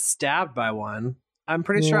 I got stabbed by one. I'm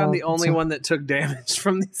pretty sure I'm the only one that took damage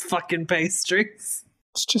from these fucking pastries.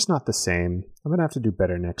 It's just not the same. I'm going to have to do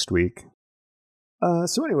better next week.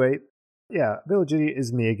 So anyway, yeah, Village Idiot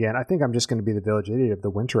is me again. I think I'm just going to be the Village Idiot of the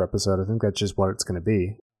winter episode. I think that's just what it's going to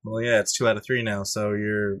be. Well, yeah, it's 2 out of 3 now, so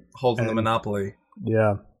you're holding the monopoly.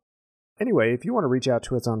 Yeah. Anyway, if you want to reach out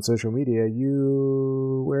to us on social media,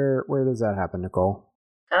 where does that happen, Nicole?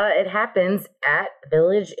 It happens at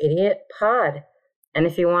Village Idiot Pod. And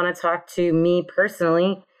if you want to talk to me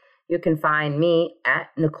personally, you can find me at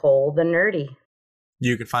Nicole the Nerdy.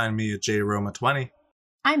 You can find me at JRoma20.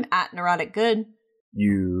 I'm at Neurotic Good.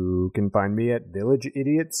 You can find me at Village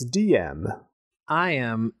Idiots DM. I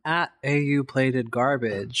am at AU Plated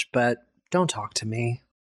Garbage, but don't talk to me.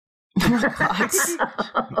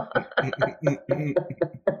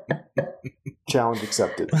 Challenge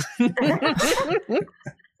accepted.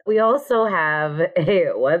 We also have a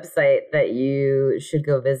website that you should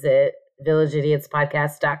go visit,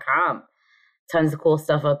 villageidiotspodcast.com. Tons of cool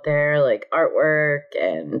stuff up there, like artwork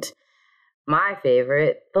and my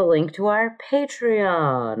favorite, the link to our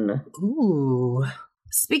Patreon. Ooh.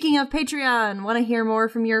 Speaking of Patreon, want to hear more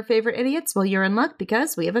from your favorite idiots? Well, you're in luck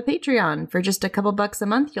because we have a Patreon. For just a couple bucks a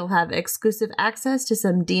month, you'll have exclusive access to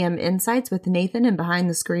some DM insights with Nathan and Behind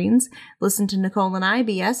the Screens, listen to Nicole and I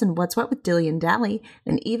BS and What's What with Dilly and Dally,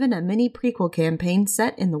 and even a mini prequel campaign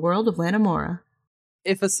set in the world of Lanamora.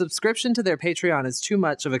 If a subscription to their Patreon is too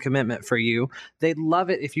much of a commitment for you, they'd love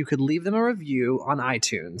it if you could leave them a review on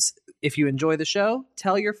iTunes. If you enjoy the show,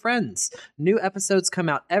 tell your friends. New episodes come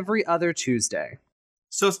out every other Tuesday.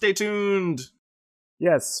 So stay tuned.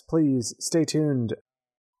 Yes, please stay tuned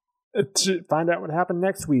to find out what happened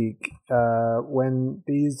next week when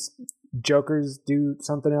these jokers do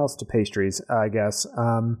something else to pastries, I guess.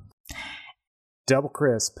 Double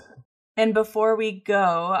crisp. And before we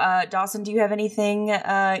go, Dawson, do you have anything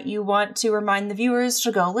you want to remind the viewers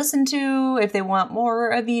to go listen to if they want more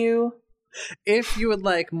of you? If you would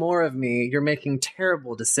like more of me, you're making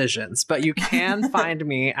terrible decisions, but you can find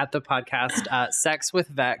me at the podcast Sex with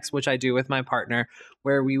Vex, which I do with my partner,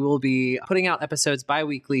 where we will be putting out episodes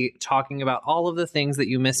bi-weekly talking about all of the things that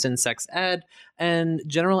you missed in sex ed and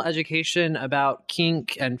general education about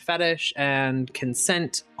kink and fetish and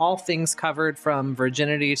consent, all things covered from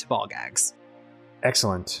virginity to ball gags.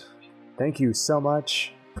 Excellent. Thank you so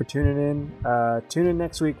much for tuning in. Tune in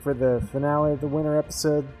next week for the finale of the winter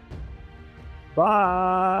episode. Bye.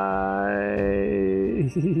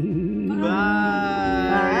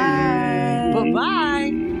 Bye. Bye-bye.